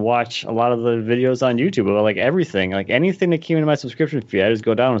production, I used to watch a lot of the videos on YouTube about like everything, like anything that came into my subscription feed. I just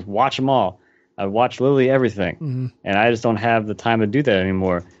go down and watch them all. I watch literally everything. And I just don't have the time to do that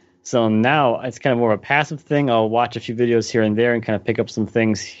anymore. So now it's kind of more of a passive thing. I'll watch a few videos here and there and kind of pick up some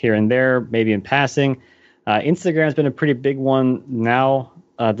things here and there, maybe in passing. Instagram's been a pretty big one now,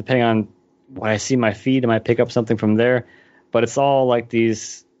 depending on what I see in my feed. I might pick up something from there, but it's all like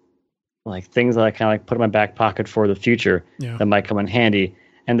these like things that I kind of like put in my back pocket for the future that might come in handy.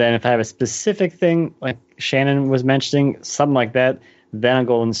 And then if I have a specific thing, like Shannon was mentioning, something like that, then I'll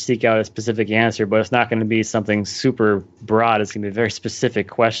go and seek out a specific answer, but it's not going to be something super broad. It's going to be a very specific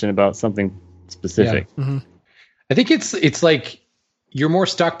question about something specific. Yeah. I think it's like you're more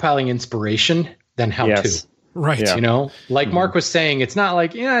stockpiling inspiration than how to. Right. Yeah. Like Mark was saying, it's not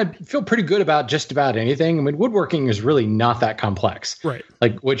like, I feel pretty good about just about anything. I mean, woodworking is really not that complex. Right.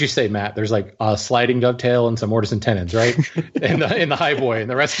 Like what'd you say, Matt? There's like a sliding dovetail and some mortise and tenons, right? in the high boy, and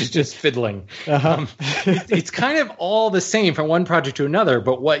the rest is just fiddling. It's kind of all the same from one project to another,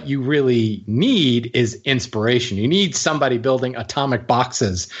 but what you really need is inspiration. You need somebody building atomic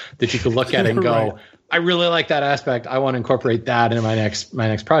boxes that you could look at and go, right. I really like that aspect. I want to incorporate that into my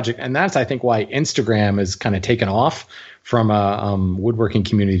next project. And that's, I think, why Instagram is kind of taken off from a woodworking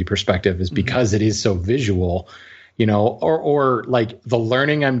community perspective, is because it is so visual, or like the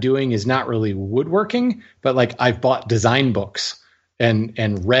learning I'm doing is not really woodworking, but like I've bought design books and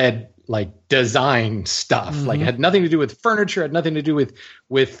read like design stuff, like it had nothing to do with furniture, had nothing to do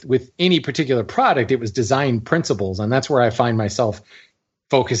with any particular product. It was design principles. And that's where I find myself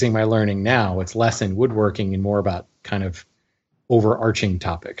focusing my learning now. It's less in woodworking and more about kind of overarching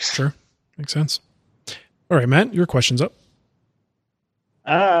topics. Sure. Makes sense. All right, Matt, your question's up.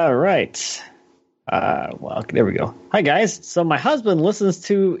 All right. Well, there we go. Hi, guys. So my husband listens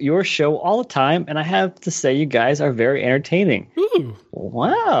to your show all the time, and I have to say you guys are very entertaining. Ooh.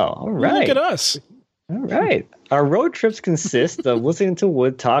 Wow. All right. Look at us. All right. Our road trips consist of listening to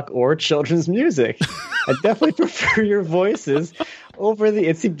wood talk or children's music. I definitely prefer your voices over the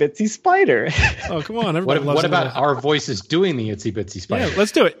itsy bitsy spider. Oh, come on. Everybody loves What about little... our voices doing the itsy bitsy spider? Yeah,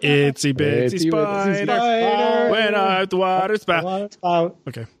 let's do it. Itsy bitsy spider. Went out the water spout.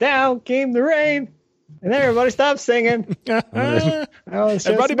 Okay. Down came the rain. And everybody stopped singing. Everybody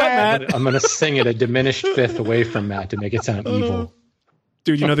but Matt. I'm going to sing it a diminished fifth away from Matt to make it sound evil.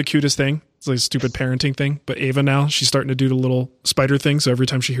 Dude, you know the cutest thing? It's like a stupid parenting thing. But Ava now, she's starting to do the little spider thing. So every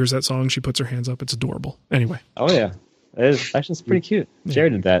time she hears that song, she puts her hands up. It's adorable. Anyway. Oh, yeah. It's pretty cute.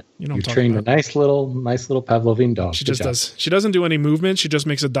 Jared did that. You know You've trained a nice little Pavlovian dog. She just does. She doesn't do any movement. She just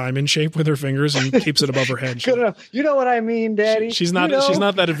makes a diamond shape with her fingers and keeps it above her head. Good enough. You know what I mean, Daddy. She's not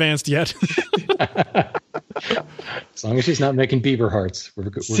that advanced yet. As long as she's not making beaver hearts, we're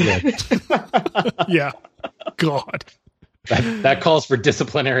good. Yeah. God. That calls for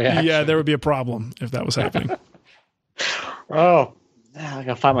disciplinary action. Yeah, there would be a problem if that was happening. Oh, I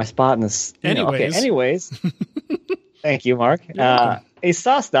gotta find my spot in this. Anyways. Thank you, Mark. A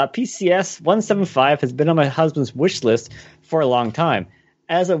SawStop PCS 175 has been on my husband's wish list for a long time.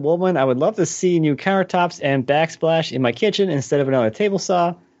 As a woman, I would love to see new countertops and backsplash in my kitchen instead of another table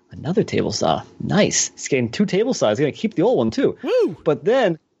saw. Another table saw. Nice. He's getting 2 table saws. He's going to keep the old one, too. Woo! But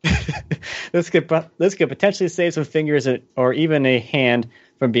then, this could potentially save some fingers or even a hand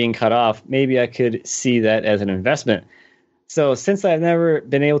from being cut off. Maybe I could see that as an investment. So since I've never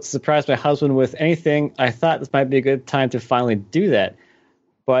been able to surprise my husband with anything, I thought this might be a good time to finally do that.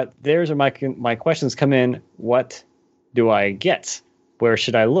 But there's where my questions come in. What do I get? Where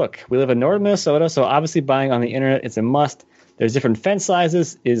should I look? We live in northern Minnesota, so obviously buying on the internet is a must. There's different fence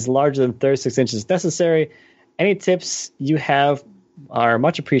sizes. Is larger than 36 inches necessary? Any tips you have are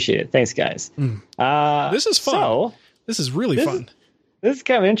much appreciated. Thanks, guys. This is fun. This is really fun. This is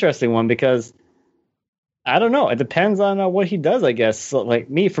kind of an interesting one because I don't know. It depends on what he does, I guess. So, like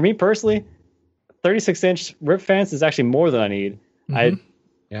for me personally, 36-inch rip fence is actually more than I need.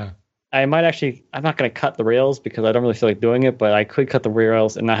 Mm-hmm. I might actually. I'm not going to cut the rails because I don't really feel like doing it, but I could cut the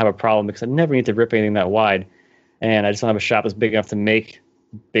rails and not have a problem because I never need to rip anything that wide, and I just don't have a shop that's big enough to make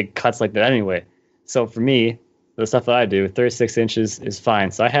big cuts like that anyway. So for me, the stuff that I do, 36 inches is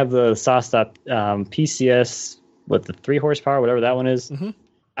fine. So I have the SawStop PCS with the 3 horsepower, whatever that one is. Mm-hmm.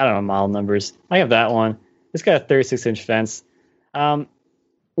 I don't know model numbers. I have that one. It's got a 36-inch fence.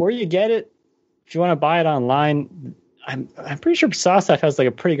 Where you get it, if you want to buy it online, I'm pretty sure SawStop has like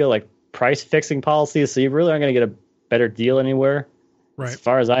a pretty good like price fixing policy, so you really aren't going to get a better deal anywhere, right? As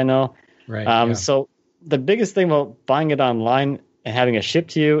far as I know, right. So the biggest thing about buying it online and having it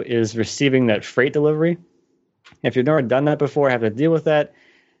shipped to you is receiving that freight delivery. If you've never done that before, have to deal with that.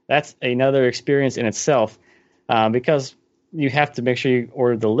 That's another experience in itself, because you have to make sure you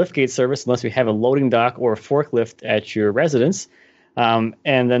order the liftgate service unless you have a loading dock or a forklift at your residence. And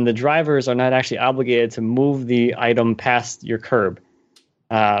then the drivers are not actually obligated to move the item past your curb.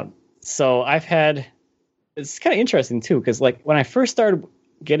 So it's kind of interesting too, because like when I first started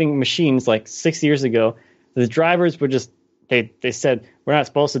getting machines like 6 years ago, the drivers would just, they said, we're not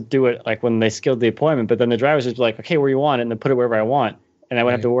supposed to do it like when they scheduled the appointment, but then the drivers would be like, okay, where you want it, and then put it wherever I want. And I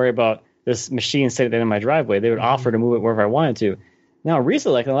wouldn't have to worry about this machine sitting at the end of my driveway. They would offer to move it wherever I wanted to. Now,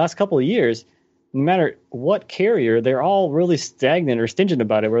 recently, like in the last couple of years, no matter what carrier, they're all really stagnant or stingent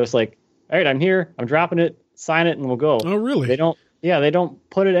about it, where it's like, all right, I'm here, I'm dropping it, sign it, and we'll go. Oh, really? They don't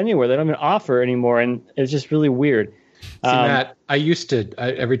put it anywhere. They don't even offer anymore, and it's just really weird. See, Matt, I used to,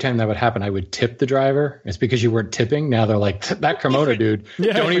 every time that would happen, I would tip the driver. It's because you weren't tipping. Now they're like, that Cremona dude,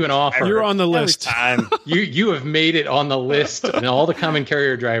 don't even offer. You're on the list. You have made it on the list, and all the common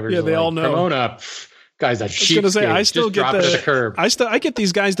carrier drivers are they all know. Cremona, guy's a cheap. I still get the curb. I get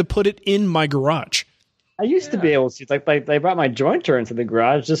these guys to put it in my garage. I used to be able to. Like they brought my jointer into the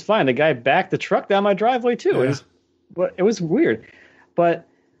garage just fine. The guy backed the truck down my driveway too. Yeah. It was weird, but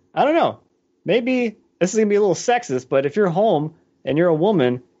I don't know. Maybe this is gonna be a little sexist, but if you're home and you're a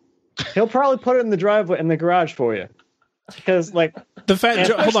woman, he'll probably put it in the driveway in the garage for you. Because like the fact,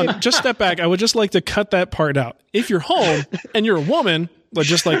 hold on, just step back. I would just like to cut that part out. If you're home and you're a woman,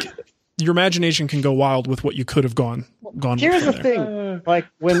 just like your imagination can go wild with what you could have gone. Here's the thing: like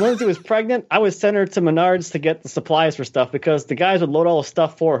when Lindsay was pregnant, I would send her to Menards to get the supplies for stuff because the guys would load all the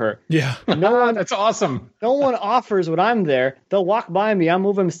stuff for her. Yeah, that's awesome. No one offers when I'm there. They'll walk by me. I'm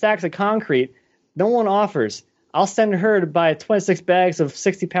moving stacks of concrete. No one offers. I'll send her to buy 26 bags of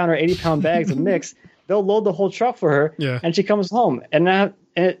 60-pound or 80-pound bags of mix. They'll load the whole truck for her, and she comes home. And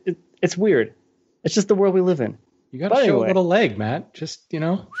it's weird. It's just the world we live in. You got to show a little leg, Matt. Just,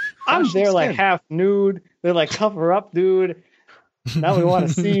 I'm there like half nude. They're like, cover up, dude. Now we want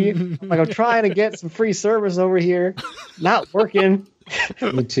to see. Like, I'm trying to get some free service over here. Not working.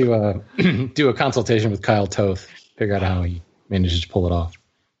 Need to do a consultation with Kyle Toth. Figure out how he manages to pull it off.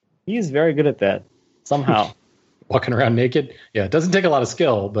 He's very good at that somehow. Walking around naked. Yeah, it doesn't take a lot of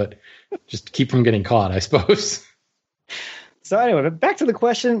skill, but just keep from getting caught, I suppose. So anyway, back to the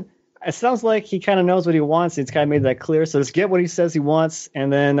question. It sounds like he kind of knows what he wants. He's kind of made that clear. So just get what he says he wants,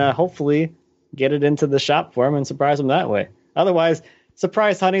 and then hopefully get it into the shop for him and surprise him that way. Otherwise,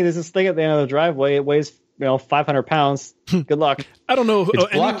 surprise, honey, there's this thing at the end of the driveway. It weighs 500 pounds. Good luck. I don't know.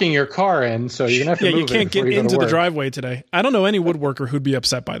 It's blocking your car in, so you're going to have to move it. Yeah, you can't get into the driveway today. I don't know any woodworker who'd be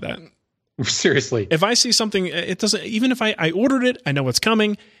upset by that. Seriously. If I see something, it doesn't, even if I ordered it, I know it's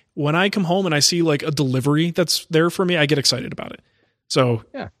coming. When I come home and I see like a delivery that's there for me, I get excited about it. So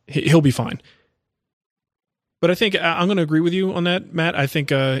yeah, he'll be fine. But I think I'm going to agree with you on that, Matt. I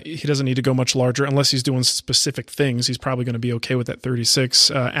think he doesn't need to go much larger unless he's doing specific things. He's probably going to be okay with that 36.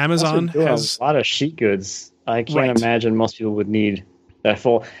 Amazon has a lot of sheet goods. I can't imagine most people would need that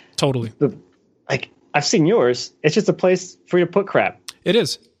full. Totally. I've seen yours. It's just a place for you to put crap. It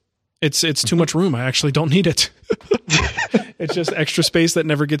is. It's too much room. I actually don't need it. It's just extra space that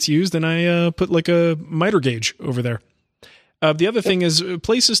never gets used, and I put like a miter gauge over there. The other thing is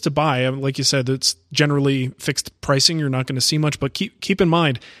places to buy. Like you said, it's generally fixed pricing. You're not going to see much, but keep in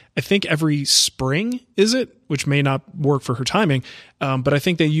mind, I think every spring is it, which may not work for her timing, but I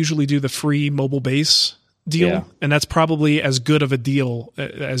think they usually do the free mobile base deal, and that's probably as good of a deal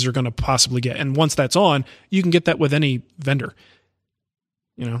as you're going to possibly get. And once that's on, you can get that with any vendor.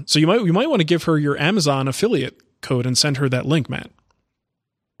 So you might want to give her your Amazon affiliate code and send her that link, Matt.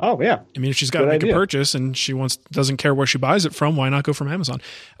 Oh yeah. I mean, if she's got to make a purchase and she doesn't care where she buys it from, why not go from Amazon?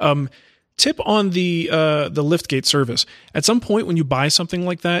 Tip on the liftgate service. At some point when you buy something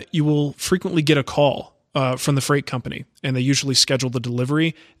like that, you will frequently get a call from the freight company, and they usually schedule the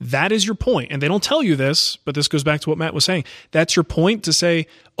delivery. That is your point. And they don't tell you this, but this goes back to what Matt was saying. That's your point to say,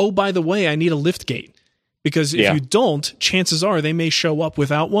 oh, by the way, I need a liftgate. Because if you don't, chances are they may show up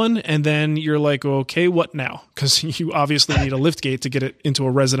without one, and then you're like, okay, what now? Because you obviously need a liftgate to get it into a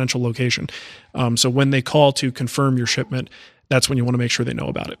residential location. So when they call to confirm your shipment, that's when you want to make sure they know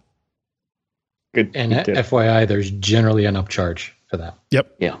about it. Good. And FYI, there's generally an upcharge for that.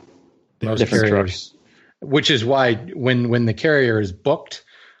 Yep. Yeah. Most carriers, which is why when the carrier is booked,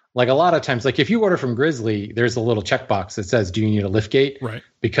 like a lot of times, like if you order from Grizzly, there's a little checkbox that says, do you need a liftgate? Right.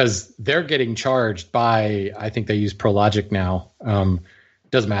 Because they're getting charged by, I think they use ProLogic now.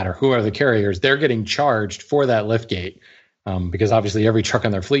 Doesn't matter. Who are the carriers? They're getting charged for that liftgate because obviously every truck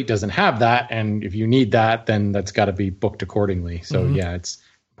on their fleet doesn't have that. And if you need that, then that's got to be booked accordingly. So yeah, it's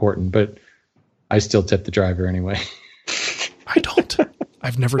important. But I still tip the driver anyway. I don't.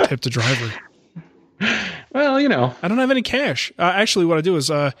 I've never tipped a driver. Well, I don't have any cash. Actually, what I do is,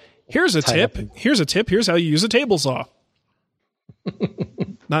 here's a tip. Here's a tip. Here's how you use a table saw.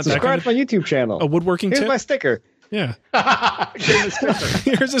 Not subscribe to my YouTube channel. A woodworking tip. Here's my sticker. Yeah.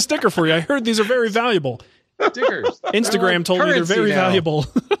 Here's a sticker for you. I heard these are very valuable. Stickers. Instagram told me they're very valuable.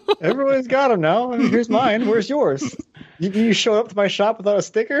 Everyone's got them now. Here's mine. Where's yours? You showed up to my shop without a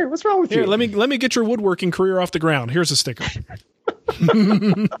sticker? What's wrong with you? Let me get your woodworking career off the ground. Here's a sticker.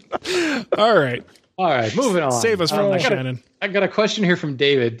 All right. Moving on. Save us from that, Shannon. I got a question here from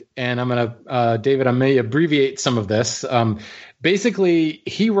David, and I'm gonna David. I may abbreviate some of this. Basically,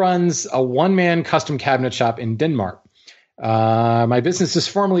 he runs a one-man custom cabinet shop in Denmark. My business is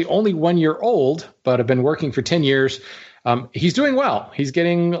formally only 1 year old, but I've been working for 10 years. He's doing well. He's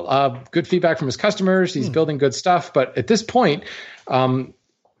getting good feedback from his customers. He's building good stuff. But at this point, let's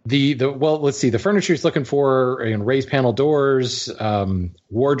see. The furniture he's looking for, raised panel doors,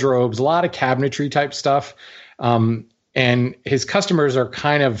 wardrobes, a lot of cabinetry type stuff. And his customers are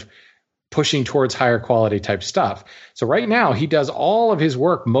kind of pushing towards higher quality type stuff. So right now he does all of his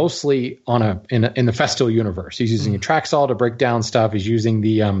work mostly in the Festool universe. He's using a Traxol to break down stuff. He's using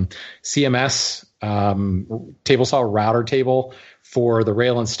the CMS table saw router table for the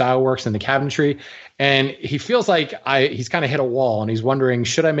rail and style works and the cabinetry. And he feels like he's kind of hit a wall, and he's wondering,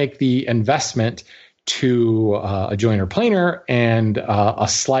 should I make the investment to a joiner planer and a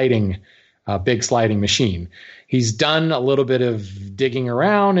big sliding machine? He's done a little bit of digging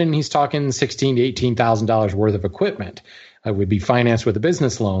around, and he's talking $16,000 to $18,000 worth of equipment. Would be financed with a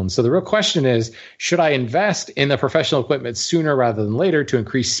business loan. So the real question is, should I invest in the professional equipment sooner rather than later to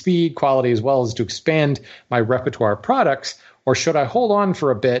increase speed, quality, as well as to expand my repertoire of products? Or should I hold on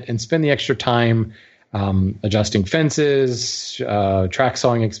for a bit and spend the extra time adjusting fences, track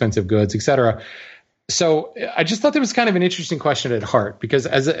sawing expensive goods, etc.? So I just thought that was kind of an interesting question at heart, because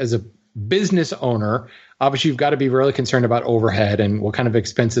as a business owner, obviously you've got to be really concerned about overhead and what kind of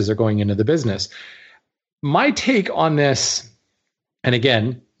expenses are going into the business. My take on this, and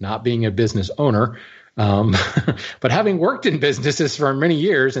again, not being a business owner, But having worked in businesses for many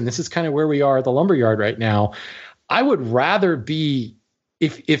years, and this is kind of where we are at the lumberyard right now, I would rather be,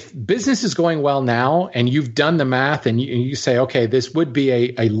 if business is going well now and you've done the math and you say, okay, this would be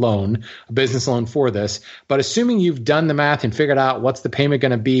a loan, a business loan for this, but assuming you've done the math and figured out what's the payment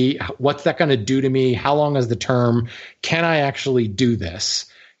going to be, what's that going to do to me, how long is the term, can I actually do this?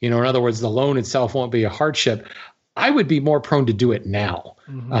 In other words, the loan itself won't be a hardship. I would be more prone to do it now,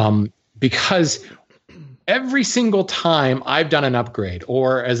 because every single time I've done an upgrade,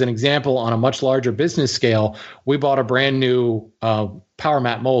 or as an example, on a much larger business scale, we bought a brand new power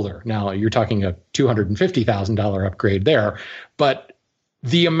mat molder. Now you're talking a $250,000 upgrade there, but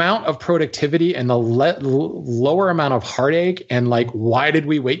the amount of productivity and the lower amount of heartache and like, why did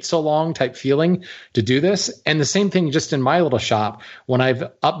we wait so long type feeling to do this? And the same thing just in my little shop, when I've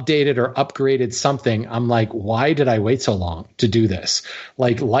updated or upgraded something, I'm like, why did I wait so long to do this?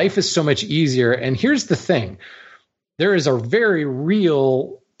 Like, life is so much easier. And here's the thing. There is a very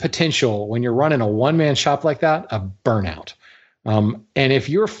real potential when you're running a one-man shop like that, of burnout. And if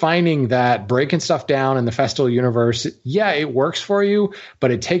you're finding that breaking stuff down in the Festool universe, yeah, it works for you,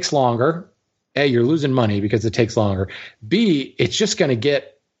 but it takes longer. A, you're losing money because it takes longer. B, it's just going to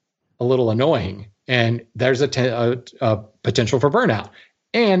get a little annoying. And there's a potential for burnout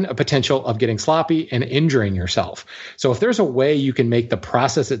and a potential of getting sloppy and injuring yourself. So if there's a way you can make the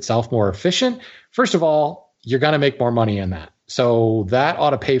process itself more efficient, first of all, you're going to make more money in that. So that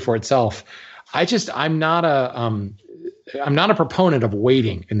ought to pay for itself. I'm not a proponent of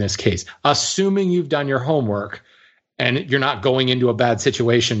waiting in this case, assuming you've done your homework and you're not going into a bad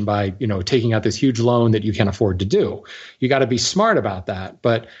situation by, taking out this huge loan that you can't afford to do. You got to be smart about that.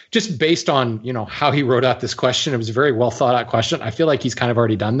 But just based on, how he wrote out this question, it was a very well thought out question. I feel like he's kind of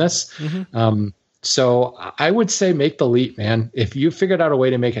already done this. So I would say make the leap, man. If you figured out a way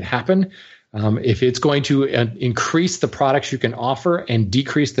to make it happen, if it's going to increase the products you can offer and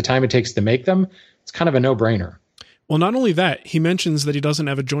decrease the time it takes to make them, it's kind of a no-brainer. Well, not only that, he mentions that he doesn't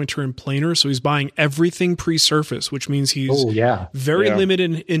have a jointer and planer, so he's buying everything pre-surface, which means he's very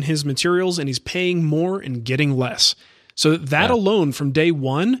limited in his materials, and he's paying more and getting less. So that alone from day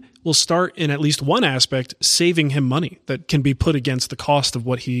one will start in at least one aspect saving him money that can be put against the cost of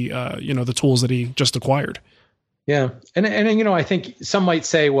what he, the tools that he just acquired. Yeah. And I think some might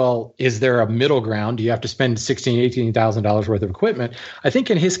say, well, is there a middle ground? Do you have to spend $16,000, $18,000 worth of equipment? I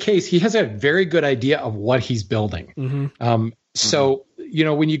think in his case, he has a very good idea of what he's building. So,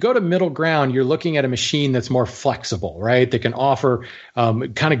 when you go to middle ground, you're looking at a machine that's more flexible, right? That can offer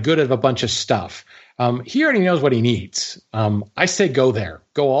kind of good of a bunch of stuff. He already knows what he needs. I say go there,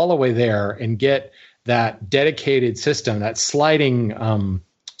 go all the way there and get that dedicated system, that sliding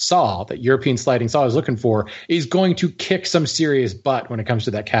saw, that European sliding saw is looking for, is going to kick some serious butt when it comes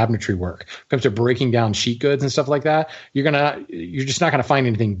to that cabinetry work. When it comes to breaking down sheet goods and stuff like that, you're just not going to find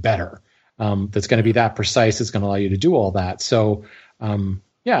anything better that's going to be that precise. It's going to allow you to do all that. So, I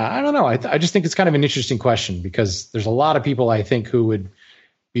don't know. I just think it's kind of an interesting question, because there's a lot of people, I think, who would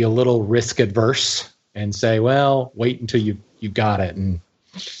be a little risk adverse and say, well, wait until you got it. And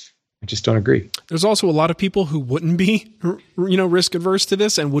I just don't agree. There's also a lot of people who wouldn't be, risk adverse to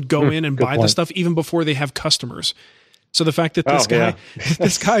this and would go in and buy the stuff even before they have customers. So the fact that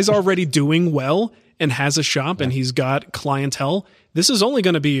this guy's already doing well and has a shop and he's got clientele, this is only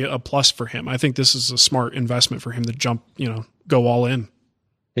going to be a plus for him. I think this is a smart investment for him to jump, go all in.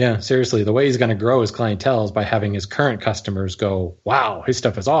 Yeah, seriously. The way he's going to grow his clientele is by having his current customers go, wow, his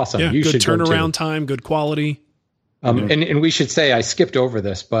stuff is awesome. Yeah, good turnaround time, good quality. And we should say, I skipped over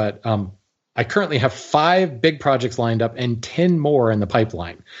this, but I currently have 5 big projects lined up and 10 more in the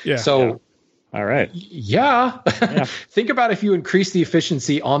pipeline. Yeah. So, all right. Yeah. Think about if you increase the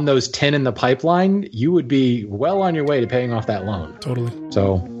efficiency on those 10 in the pipeline, you would be well on your way to paying off that loan. Totally.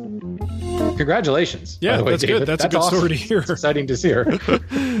 So, congratulations. Yeah, by the way, that's David. Good. That's a good awesome story to hear. It's exciting to see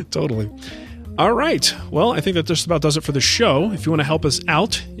her. Totally. All right. Well, I think that just about does it for the show. If you want to help us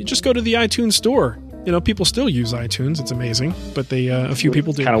out, you just go to the iTunes store. People still use iTunes. It's amazing, but a few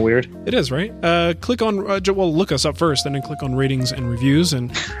people do. Kind of weird. It is, right? Click on, look us up first, and then click on ratings and reviews,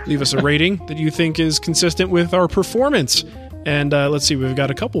 and leave us a rating that you think is consistent with our performance. And let's see, we've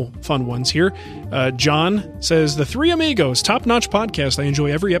got a couple fun ones here. John says, the Three Amigos, top-notch podcast. I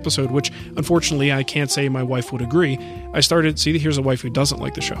enjoy every episode, which unfortunately I can't say my wife would agree. Here's a wife who doesn't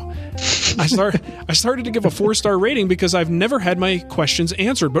like the show. I started to give a 4-star rating because I've never had my questions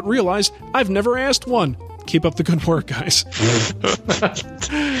answered, but realized I've never asked one. Keep up the good work, guys.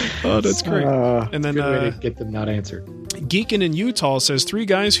 Oh, that's great. And then good way to get them not answered. Geekin' in Utah says, 3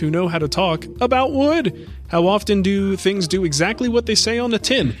 guys who know how to talk about wood. How often do things do exactly what they say on the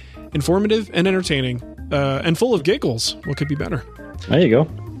tin? informative and entertaining, and full of giggles. What could be better? There you go.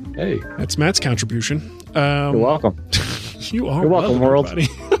 Hey, that's Matt's contribution. You're welcome. You're welcome, world.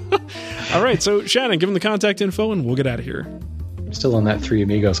 All right, so Shannon, give him the contact info, and we'll get out of here. I'm still on that Three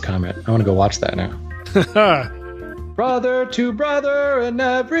Amigos comment. I want to go watch that now. Brother to brother and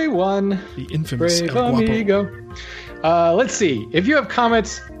everyone. The infamous Brave amigo. Let's see. If you have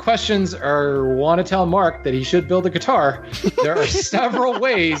comments, questions, or want to tell Mark that he should build a guitar, there are several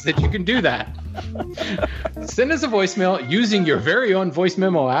ways that you can do that. Send us a voicemail using your very own voice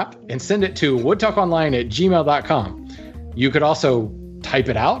memo app and send it to woodtalkonline@gmail.com. You could also type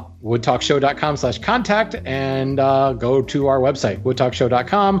it out, woodtalkshow.com/contact, and go to our website,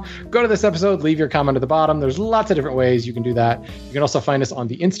 woodtalkshow.com. Go to this episode, leave your comment at the bottom. There's lots of different ways you can do that. You can also find us on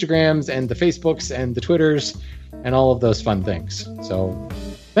the Instagrams and the Facebooks and the Twitters and all of those fun things. So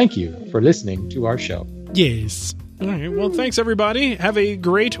thank you for listening to our show. Yes. All right. Well, thanks, everybody. Have a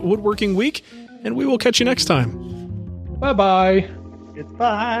great woodworking week, and we will catch you next time. Bye-bye.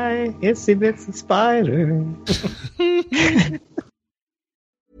 Goodbye, itsy bitsy spider.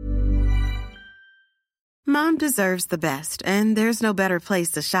 Mom deserves the best, and there's no better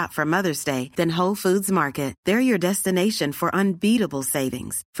place to shop for Mother's Day than Whole Foods Market. They're your destination for unbeatable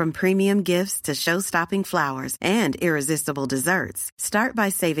savings, from premium gifts to show-stopping flowers and irresistible desserts. Start by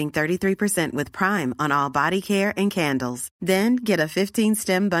saving 33% with Prime on all body care and candles. Then get a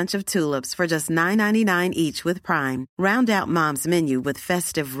 15-stem bunch of tulips for just $9.99 each with Prime. Round out Mom's menu with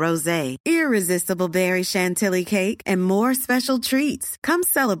festive rosé, irresistible berry chantilly cake, and more special treats. Come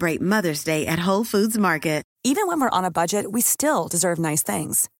celebrate Mother's Day at Whole Foods Market. Even when we're on a budget, we still deserve nice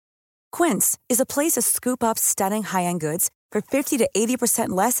things. Quince is a place to scoop up stunning high-end goods for 50 to 80%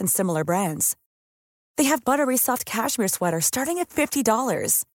 less than similar brands. They have buttery soft cashmere sweaters starting at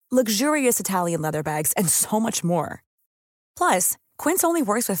 $50, luxurious Italian leather bags, and so much more. Plus, Quince only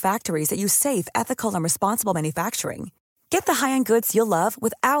works with factories that use safe, ethical, and responsible manufacturing. Get the high-end goods you'll love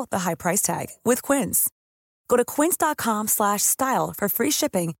without the high price tag with Quince. Go to quince.com/style for free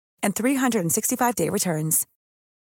shipping and 365-day returns.